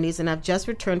 70s, and I've just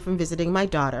returned from visiting my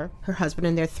daughter, her husband,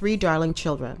 and their 3 darling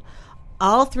children.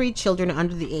 All 3 children are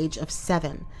under the age of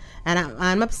 7, and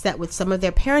I'm upset with some of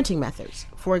their parenting methods.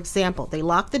 For example, they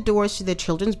lock the doors to their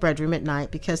children's bedroom at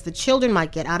night because the children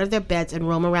might get out of their beds and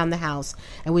roam around the house,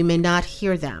 and we may not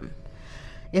hear them.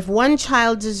 If one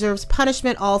child deserves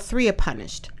punishment, all 3 are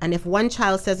punished. And if one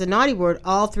child says a naughty word,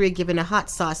 all 3 are given a hot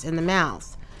sauce in the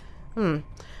mouth.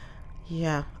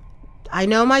 Yeah. I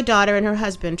know my daughter and her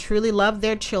husband truly love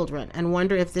their children and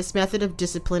wonder if this method of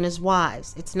discipline is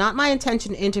wise. It's not my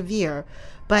intention to interfere,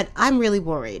 but I'm really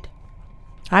worried.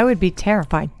 I would be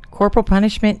terrified. Corporal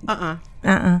punishment? I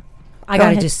got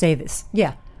to just say this.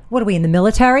 Yeah. What are we, in the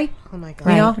military? Oh, my God.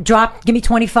 You know, give me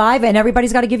 25, and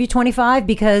everybody's got to give you 25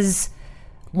 because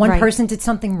one person did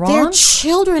something wrong? They're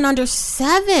children under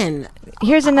 7.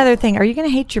 Here's another thing. Are you going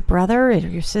to hate your brother or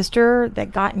your sister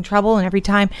that got in trouble, and every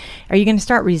time, are you going to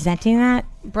start resenting that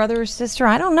brother or sister?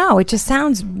 I don't know. It just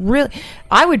sounds really...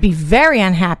 I would be very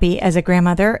unhappy as a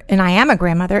grandmother, and I am a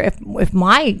grandmother, if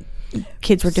my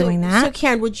kids were doing that. So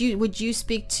Karen, would you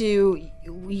speak to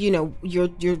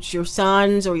your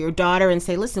sons or your daughter and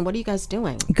say, listen, what are you guys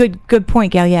doing? Good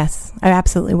point, Gail. Yes, I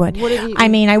absolutely would.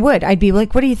 I would. I'd be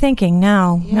like, what are you thinking?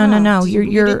 No. You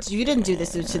didn't do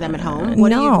this to them at home.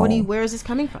 Where is this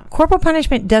coming from? Corporal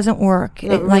punishment doesn't work.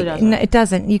 No, it really doesn't. No, it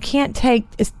doesn't. You can't take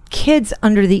kids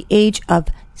under the age of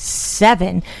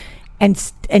 7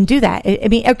 and do that. I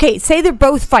mean, okay, say they're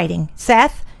both fighting,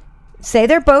 Seth. Say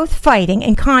they're both fighting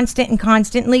and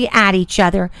constantly at each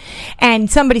other,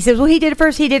 and somebody says, well, he did it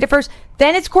first,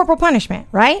 then it's corporal punishment,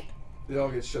 right? They all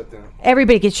get shut down.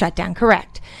 Everybody gets shut down,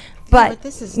 correct. But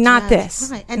this is not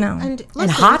this. Right. No. And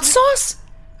hot sauce?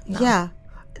 No. Yeah.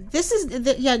 This is,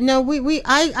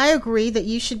 I agree that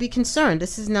you should be concerned.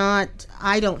 This is not,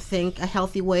 I don't think, a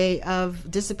healthy way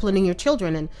of disciplining your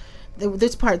children. And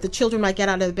this part, the children might get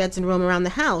out of their beds and roam around the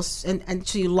house, and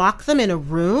so you lock them in a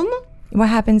room? What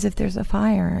happens if there's a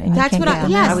fire? And that's what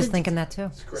I was thinking that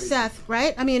too. Seth,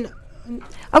 right? I mean,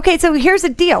 okay, so here's the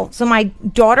deal. So my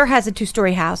daughter has a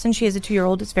 2-story house, and she has a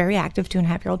 2-year-old. It's very active,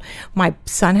 2.5-year-old. My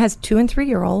son has 2 and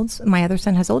 3-year-olds. My other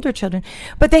son has older children.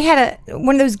 But they had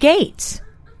one of those gates.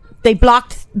 They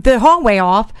blocked the hallway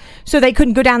off so they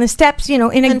couldn't go down the steps, in a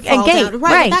gate. Down.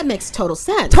 Right. That makes total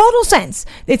sense. Total sense.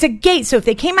 It's a gate. So if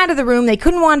they came out of the room, they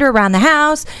couldn't wander around the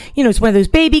house. It's one of those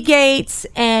baby gates,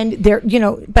 and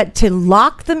but to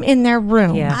lock them in their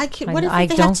room. Yeah. What if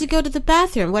they have to go to the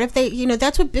bathroom? What if they,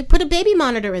 that's what, put a baby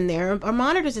monitor in there or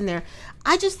monitors in there.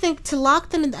 I just think to lock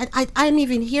them in, I'm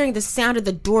even hearing the sound of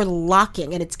the door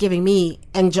locking, and it's giving me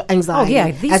anxiety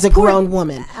as a grown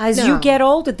woman. As you get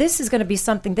older, this is going to be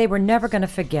something they were never going to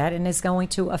forget, and is going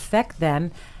to affect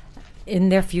them in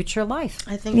their future life.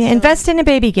 I think so. Invest in a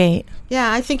baby gate.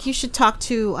 Yeah, I think you should talk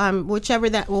to whichever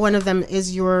that one of them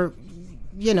is your,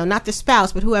 not the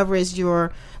spouse, but whoever is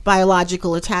your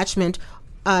biological attachment,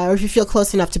 or if you feel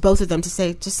close enough to both of them to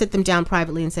say, just sit them down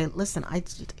privately and say, listen,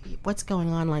 what's going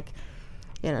on? Like,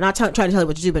 not trying to tell you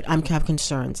what to do, but I have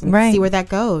concerns, and see where that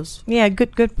goes. Yeah,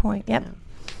 good point. Yep. Yeah.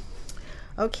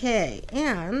 Okay,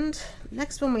 and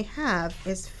next one we have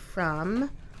is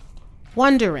from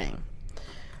Wondering.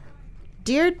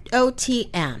 Dear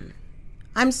OTM,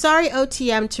 I'm sorry,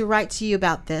 OTM, to write to you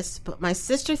about this, but my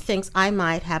sister thinks I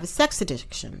might have a sex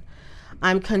addiction.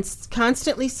 I'm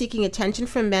constantly seeking attention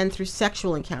from men through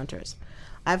sexual encounters.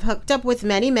 I've hooked up with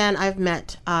many men I've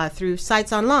met through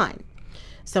sites online.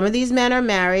 Some of these men are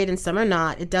married and some are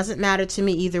not. It doesn't matter to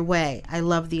me either way. I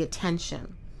love the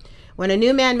attention. When a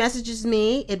new man messages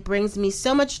me, it brings me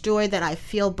so much joy that I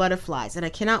feel butterflies, and I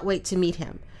cannot wait to meet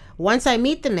him. Once I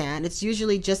meet the man, it's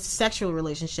usually just a sexual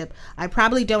relationship. I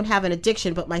probably don't have an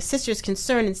addiction, but my sister's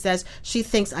concerned and says she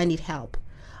thinks I need help.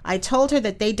 I told her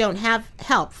that they don't have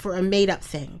help for a made-up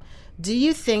thing. Do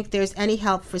you think there's any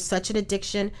help for such an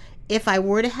addiction if I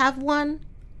were to have one?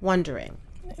 Wondering.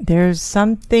 There's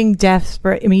something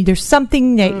desperate. I mean, there's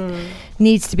something that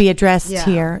needs to be addressed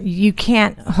here. You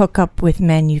can't hook up with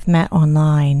men you've met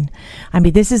online. I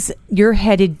mean, you're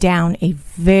headed down a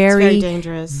very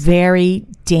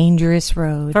dangerous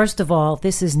road. First of all,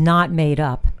 this is not made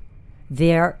up.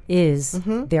 There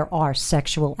are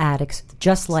sexual addicts,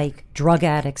 just like drug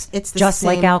addicts. It's just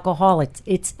like alcohol.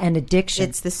 It's an addiction.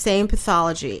 It's the same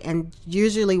pathology. And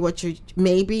usually what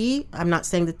I'm not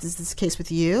saying that this is the case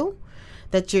with you,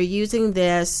 that you're using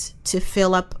this to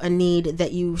fill up a need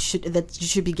that you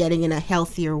should be getting in a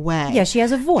healthier way. Yeah, she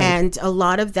has a void. And a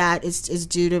lot of that is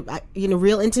due to,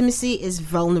 real intimacy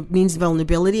means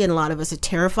vulnerability, and a lot of us are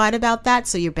terrified about that.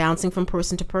 So you're bouncing from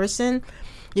person to person.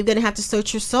 You're going to have to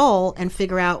search your soul and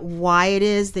figure out why it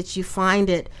is that you find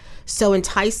it so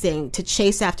enticing to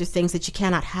chase after things that you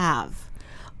cannot have,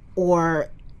 or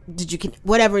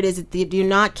whatever it is that you're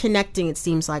not connecting. It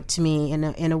seems like to me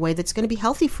in a way that's going to be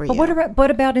healthy for you. But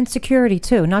what about insecurity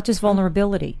too? Not just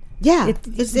vulnerability. Yeah,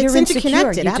 it's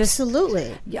interconnected.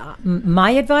 Absolutely.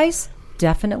 My advice: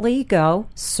 definitely go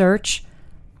search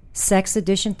sex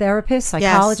addiction therapists,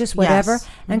 psychologists, whatever,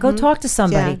 and go talk to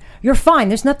somebody. Yeah. You're fine.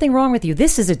 There's nothing wrong with you.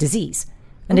 This is a disease.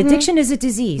 An addiction is a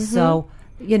disease. So,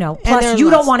 plus you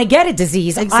don't want to get a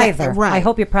disease either. Right. I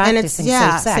hope you're practicing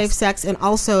safe sex. And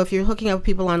also, if you're hooking up with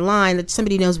people online, that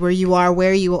somebody knows where you are,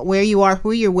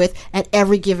 who you're with at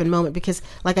every given moment. Because,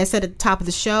 like I said at the top of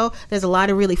the show, there's a lot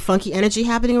of really funky energy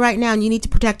happening right now, and you need to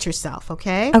protect yourself.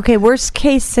 Okay. Okay. Worst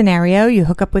case scenario: you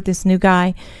hook up with this new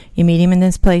guy, you meet him in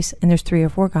this place, and there's 3 or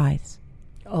 4 guys.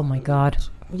 Oh my God.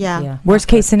 Yeah. Worst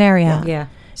case scenario. Yeah.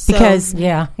 Because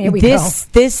here we go.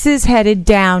 This is headed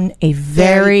down a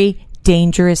very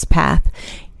dangerous path.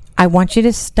 I want you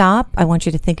to stop. I want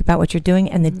you to think about what you're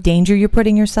doing and the danger you're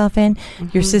putting yourself in.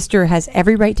 Your sister has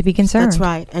every right to be concerned. That's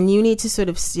right. And you need to sort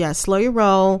of slow your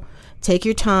roll, take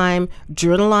your time,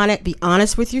 journal on it, be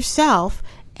honest with yourself.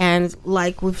 And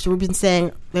like we've been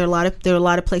saying, there are a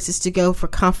lot of places to go for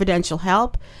confidential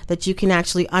help that you can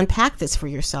actually unpack this for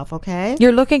yourself. Okay.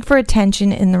 You're looking for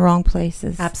attention in the wrong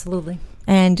places. Absolutely.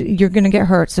 And you're going to get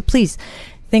hurt. So please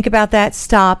think about that.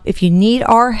 Stop. If you need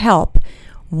our help,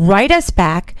 write us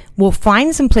back. We'll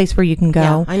find some place where you can go.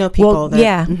 Yeah, I know people.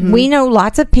 We know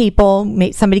lots of people.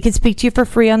 Somebody can speak to you for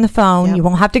free on the phone. Yep. You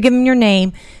won't have to give them your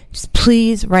name. Just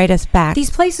please write us back. These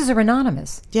places are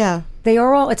anonymous. Yeah. They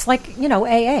are all, it's like,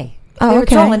 AA. Oh, okay.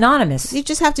 It's all anonymous. You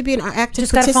just have to be an active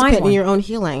participant in your own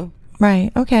healing.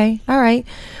 Right. Okay. All right.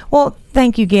 Well,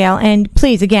 thank you, Gail. And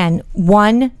please, again,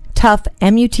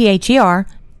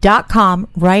 OneToughMuther.com.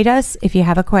 Write us if you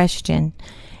have a question.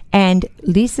 And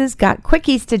Lisa's got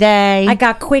quickies today. I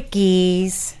got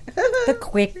quickies. The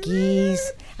quickies.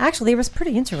 Actually, it was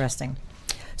pretty interesting.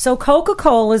 So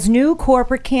Coca-Cola's new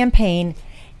corporate campaign,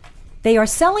 they are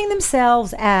selling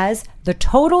themselves as the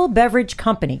total beverage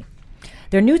company.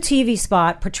 Their new TV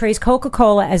spot portrays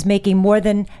Coca-Cola as making more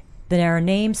than their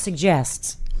name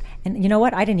suggests. And you know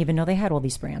what? I didn't even know they had all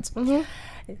these brands. Mm-hmm.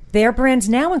 Their brands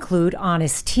now include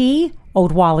Honest Tea,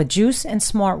 Odwalla Juice, and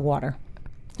Smart Water.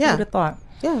 Yeah. Who would have thought?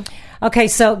 Yeah. Okay,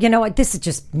 so you know what? This is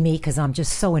just me because I'm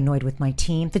just so annoyed with my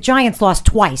team. The Giants lost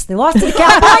twice. They lost to the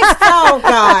Cowboys. Oh,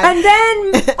 God. And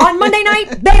then on Monday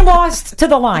night, they lost to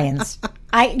the Lions.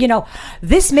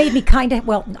 This made me kind of,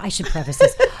 I should preface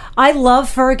this. I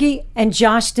love Fergie and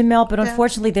Josh Duhamel, but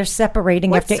unfortunately they're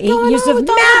separating after 8 years of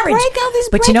marriage.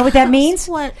 But you know what that means?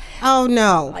 What? Oh,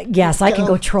 no. Yes, I can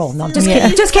go troll. No, just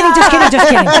kidding. Just kidding.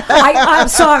 I'm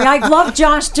sorry. I've loved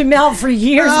Josh Duhamel for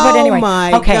years, but anyway. Oh,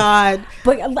 my God.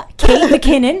 But Kate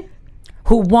McKinnon,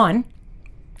 who won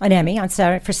an Emmy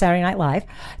for Saturday Night Live,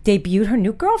 debuted her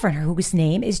new girlfriend, whose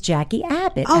name is Jackie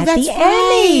Abbott at that's the right.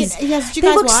 Emmys. Yes, did you they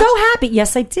guys look watch? so happy.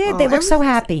 Yes, I did. They look so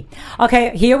happy.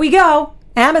 Okay, here we go.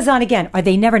 Amazon again. Are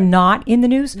they never not in the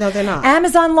news? No, they're not.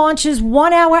 Amazon launches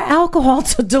 1-hour alcohol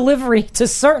delivery to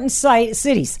certain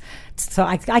cities. So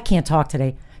I can't talk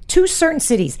today. 2 certain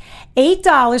cities.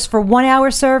 $8 for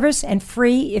 1-hour service and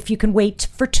free if you can wait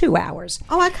for 2 hours.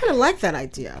 Oh, I kind of like that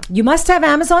idea. You must have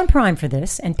Amazon Prime for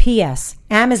this. And P.S.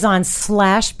 Amazon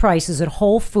slashed prices at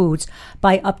Whole Foods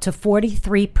by up to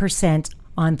 43%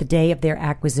 on the day of their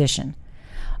acquisition.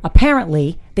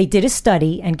 Apparently, they did a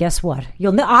study, and guess what?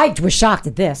 I was shocked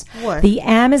at this. What?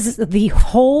 The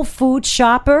Whole Food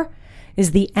shopper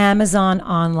is the Amazon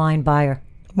online buyer.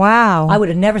 Wow. I would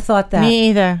have never thought that. Me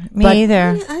either.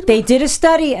 They did a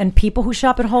study, and people who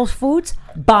shop at Whole Foods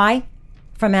buy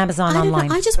from Amazon online.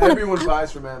 Everyone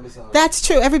buys from Amazon. That's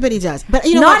true. Everybody does. But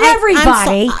not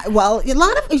everybody.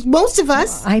 most of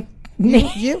us.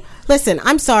 You listen.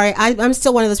 I'm sorry. I'm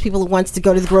still one of those people who wants to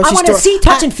go to the grocery I store. wanna see,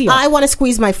 touch, and feel. I want to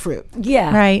squeeze my fruit.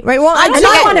 Yeah. Right. Well, I And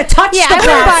I want to touch yeah, the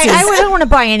boxes. I don't want to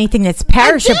buy anything that's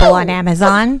perishable on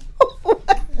Amazon.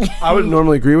 I would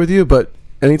normally agree with you, but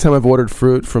anytime I've ordered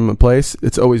fruit from a place,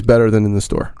 it's always better than in the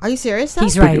store. Are you serious?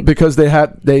 He's right. Because they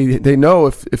know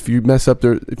if you mess up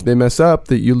if they mess up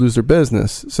that you lose their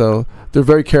business. So they're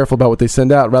very careful about what they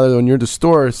send out. Rather than when you're at the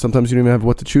store, sometimes you don't even have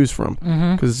what to choose from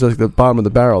because it's like the bottom of the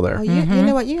barrel there. Oh, you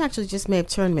know what? You actually just may have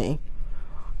turned me.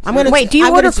 I'm gonna Wait, do you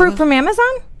I'm order gonna- fruit from Amazon?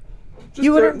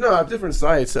 You order? No, I have different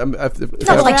sites. No,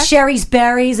 like Sherry's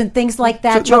Berries and things like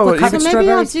that. So, no, Chocolate covered So maybe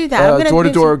I'll strawberries. do that. I'm gonna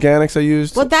door-to-door organics I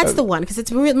used. Well, that's the one because it's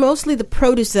mostly the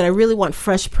produce that I really want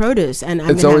fresh produce, and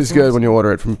It's always good when you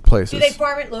order it from places. Do they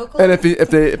farm it locally? And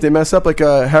if they mess up, like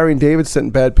Harry and David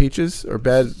sent bad peaches or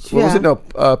bad what was Yeah. it? No,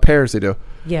 pears they do.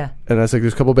 Yeah. And I was like,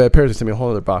 there's a couple bad pears. They sent me a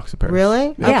whole other box of pears.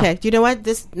 Really? Yeah. Okay. Do you know what?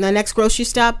 The next grocery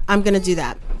stop, I'm going to do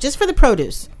that just for the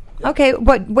produce. Okay,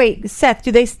 but wait, Seth,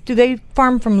 do they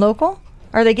farm from local?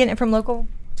 Are they getting it from local?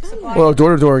 Well,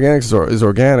 door-to-door organics is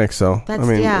organic, so That's-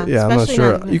 I mean, yeah, I'm not especially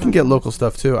sure. now- You can get local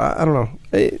stuff too. I don't know.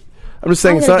 I'm just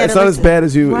saying I'm it's gonna not get it's it not like as bad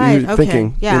as you're Right, okay.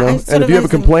 thinking. Yeah, you know? I And sort if of you have a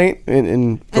as in- complaint,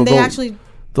 and And they actually,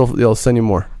 they'll send you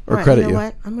more or right, credit you know you.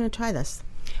 what? I'm going to try this.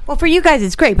 Well, for you guys,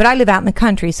 it's great, but I live out in the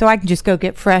country, so I can just go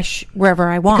get fresh wherever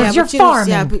I want. Because you're but you know, farming,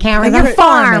 yeah, but- Karen. You're You're a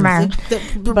farming. farmer.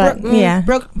 But, yeah.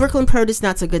 Brooklyn produce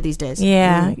not so good these days.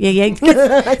 Yeah, yeah.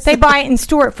 'Cause they buy it and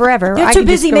store it forever. They're I too can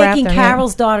just busy go out making there and-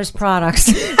 Carol's daughter's products.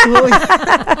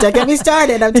 Don't get me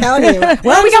started. I'm telling you.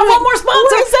 Well, we got one more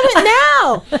sponsor. Where's it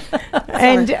now?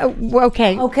 And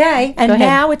okay, Okay, and Go ahead.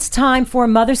 now it's time for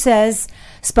Mother Says,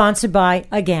 sponsored by,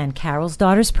 again, Carol's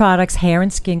Daughter's Products, Hair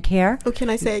and Skincare. Oh, can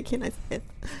I say it? Can I say it?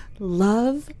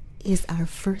 Love is our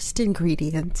first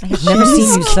ingredient. I've never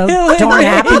seen you so darn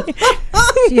happy.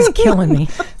 She's killing me.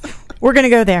 we're going to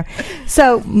go there.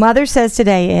 So, Mother Says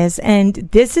today is, and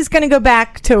this is going to go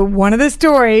back to one of the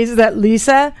stories that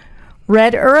Lisa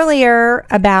read earlier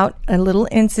about a little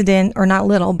incident, or not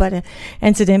little, but an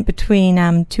incident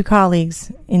between two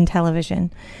colleagues in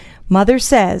television. Mother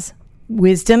says,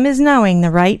 wisdom is knowing the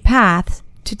right path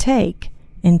to take.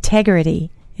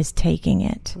 Integrity is taking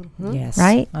it. Yes.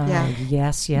 Right? Yeah.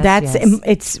 Yes, yes, That's yes.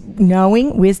 it's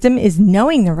knowing. Wisdom is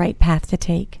knowing the right path to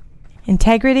take.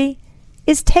 Integrity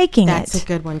is taking That's it. a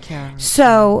good one, Karen.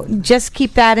 So just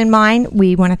keep that in mind.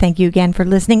 We want to thank you again for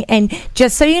listening. And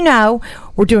just so you know,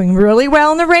 we're doing really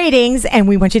well in the ratings, and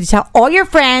we want you to tell all your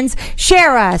friends,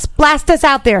 share us, blast us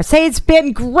out there, say it's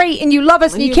been great and you love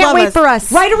us and you You can't love wait us. for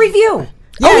us. Write a review.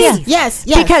 Yes, yes,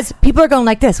 yes. Because people are going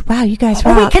like this. Wow, you guys Oh,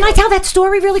 rock. wait, can I tell that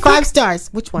story really quick? 5 stars.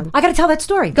 Which one? I got to tell that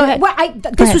story. Go ahead. Well, Go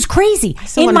this ahead. was crazy.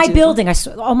 still In wanna my do- building,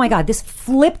 oh my God, this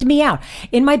flipped me out.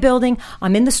 In my building,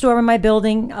 I'm in the store in my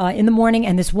building in the morning,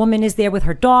 and this woman is there with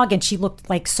her dog, and she looked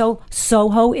like so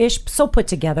Soho-ish, so put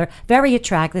together, very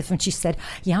attractive. And she said,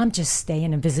 "Yeah, I'm just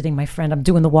staying and visiting my friend. I'm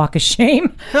doing the walk of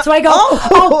shame." So I go,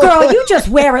 "Oh, girl, you just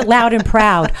wear it loud and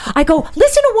proud." I go,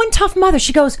 "Listen to One Tough Mother."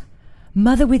 She goes,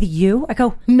 "Mother with you?" I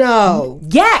go, No.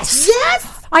 "Yes." Yes.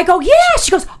 I go, "Yeah." She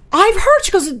goes, "I've heard."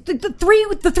 She goes, the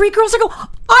three girls." I go,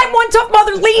 "I'm One Tough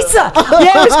Mother, Lisa."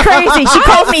 Yeah, it was crazy. She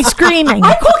called me screaming.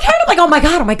 I call Karen, I'm like, "Oh my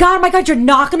God, oh my God, oh my God, you're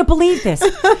not going to believe this."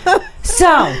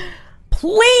 So,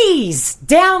 please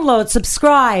download,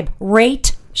 subscribe,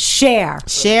 rate, share.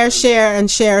 Share,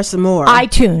 and share some more.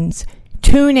 iTunes,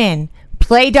 tune in,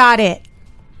 play.it.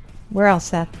 Where else,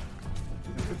 Seth?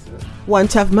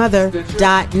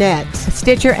 OneToughMother.net.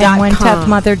 Stitcher and .com.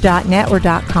 onetoughmother.net or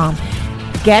 .com.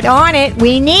 Get on it.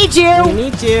 We need you. We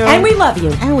need you. And we love you.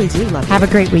 And we do love you. Have a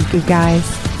great week, you guys.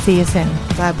 See you soon.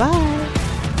 Bye-bye.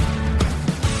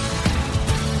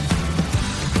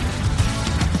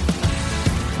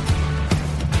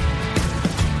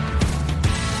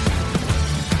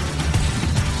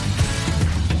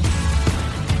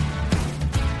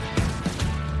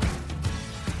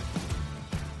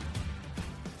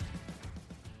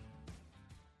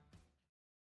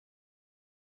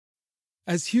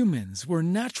 As humans, we're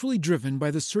naturally driven by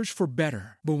the search for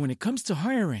better. But when it comes to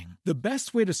hiring, the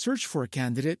best way to search for a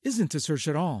candidate isn't to search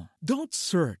at all. Don't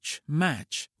search,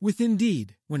 match with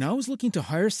Indeed. When I was looking to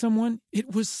hire someone,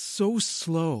 it was so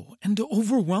slow and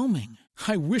overwhelming.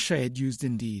 I wish I had used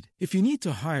Indeed. If you need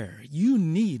to hire, you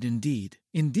need Indeed.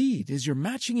 Indeed is your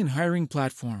matching and hiring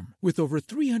platform with over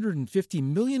 350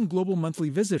 million global monthly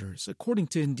visitors, according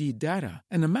to Indeed data,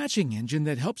 and a matching engine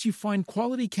that helps you find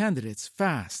quality candidates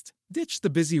fast. Ditch the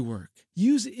busy work.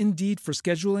 Use Indeed for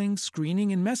scheduling,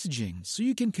 screening, and messaging so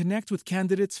you can connect with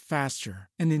candidates faster.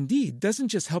 And Indeed doesn't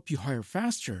just help you hire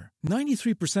faster.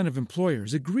 93% of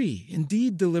employers agree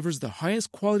Indeed delivers the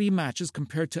highest quality matches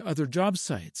compared to other job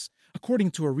sites,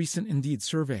 according to a recent Indeed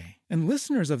survey. And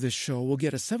listeners of this show will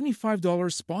get a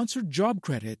 $75 sponsored job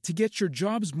credit to get your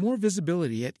jobs more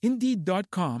visibility at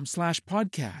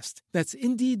Indeed.com/podcast. That's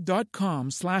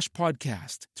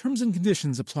Indeed.com/podcast. Terms and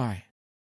conditions apply.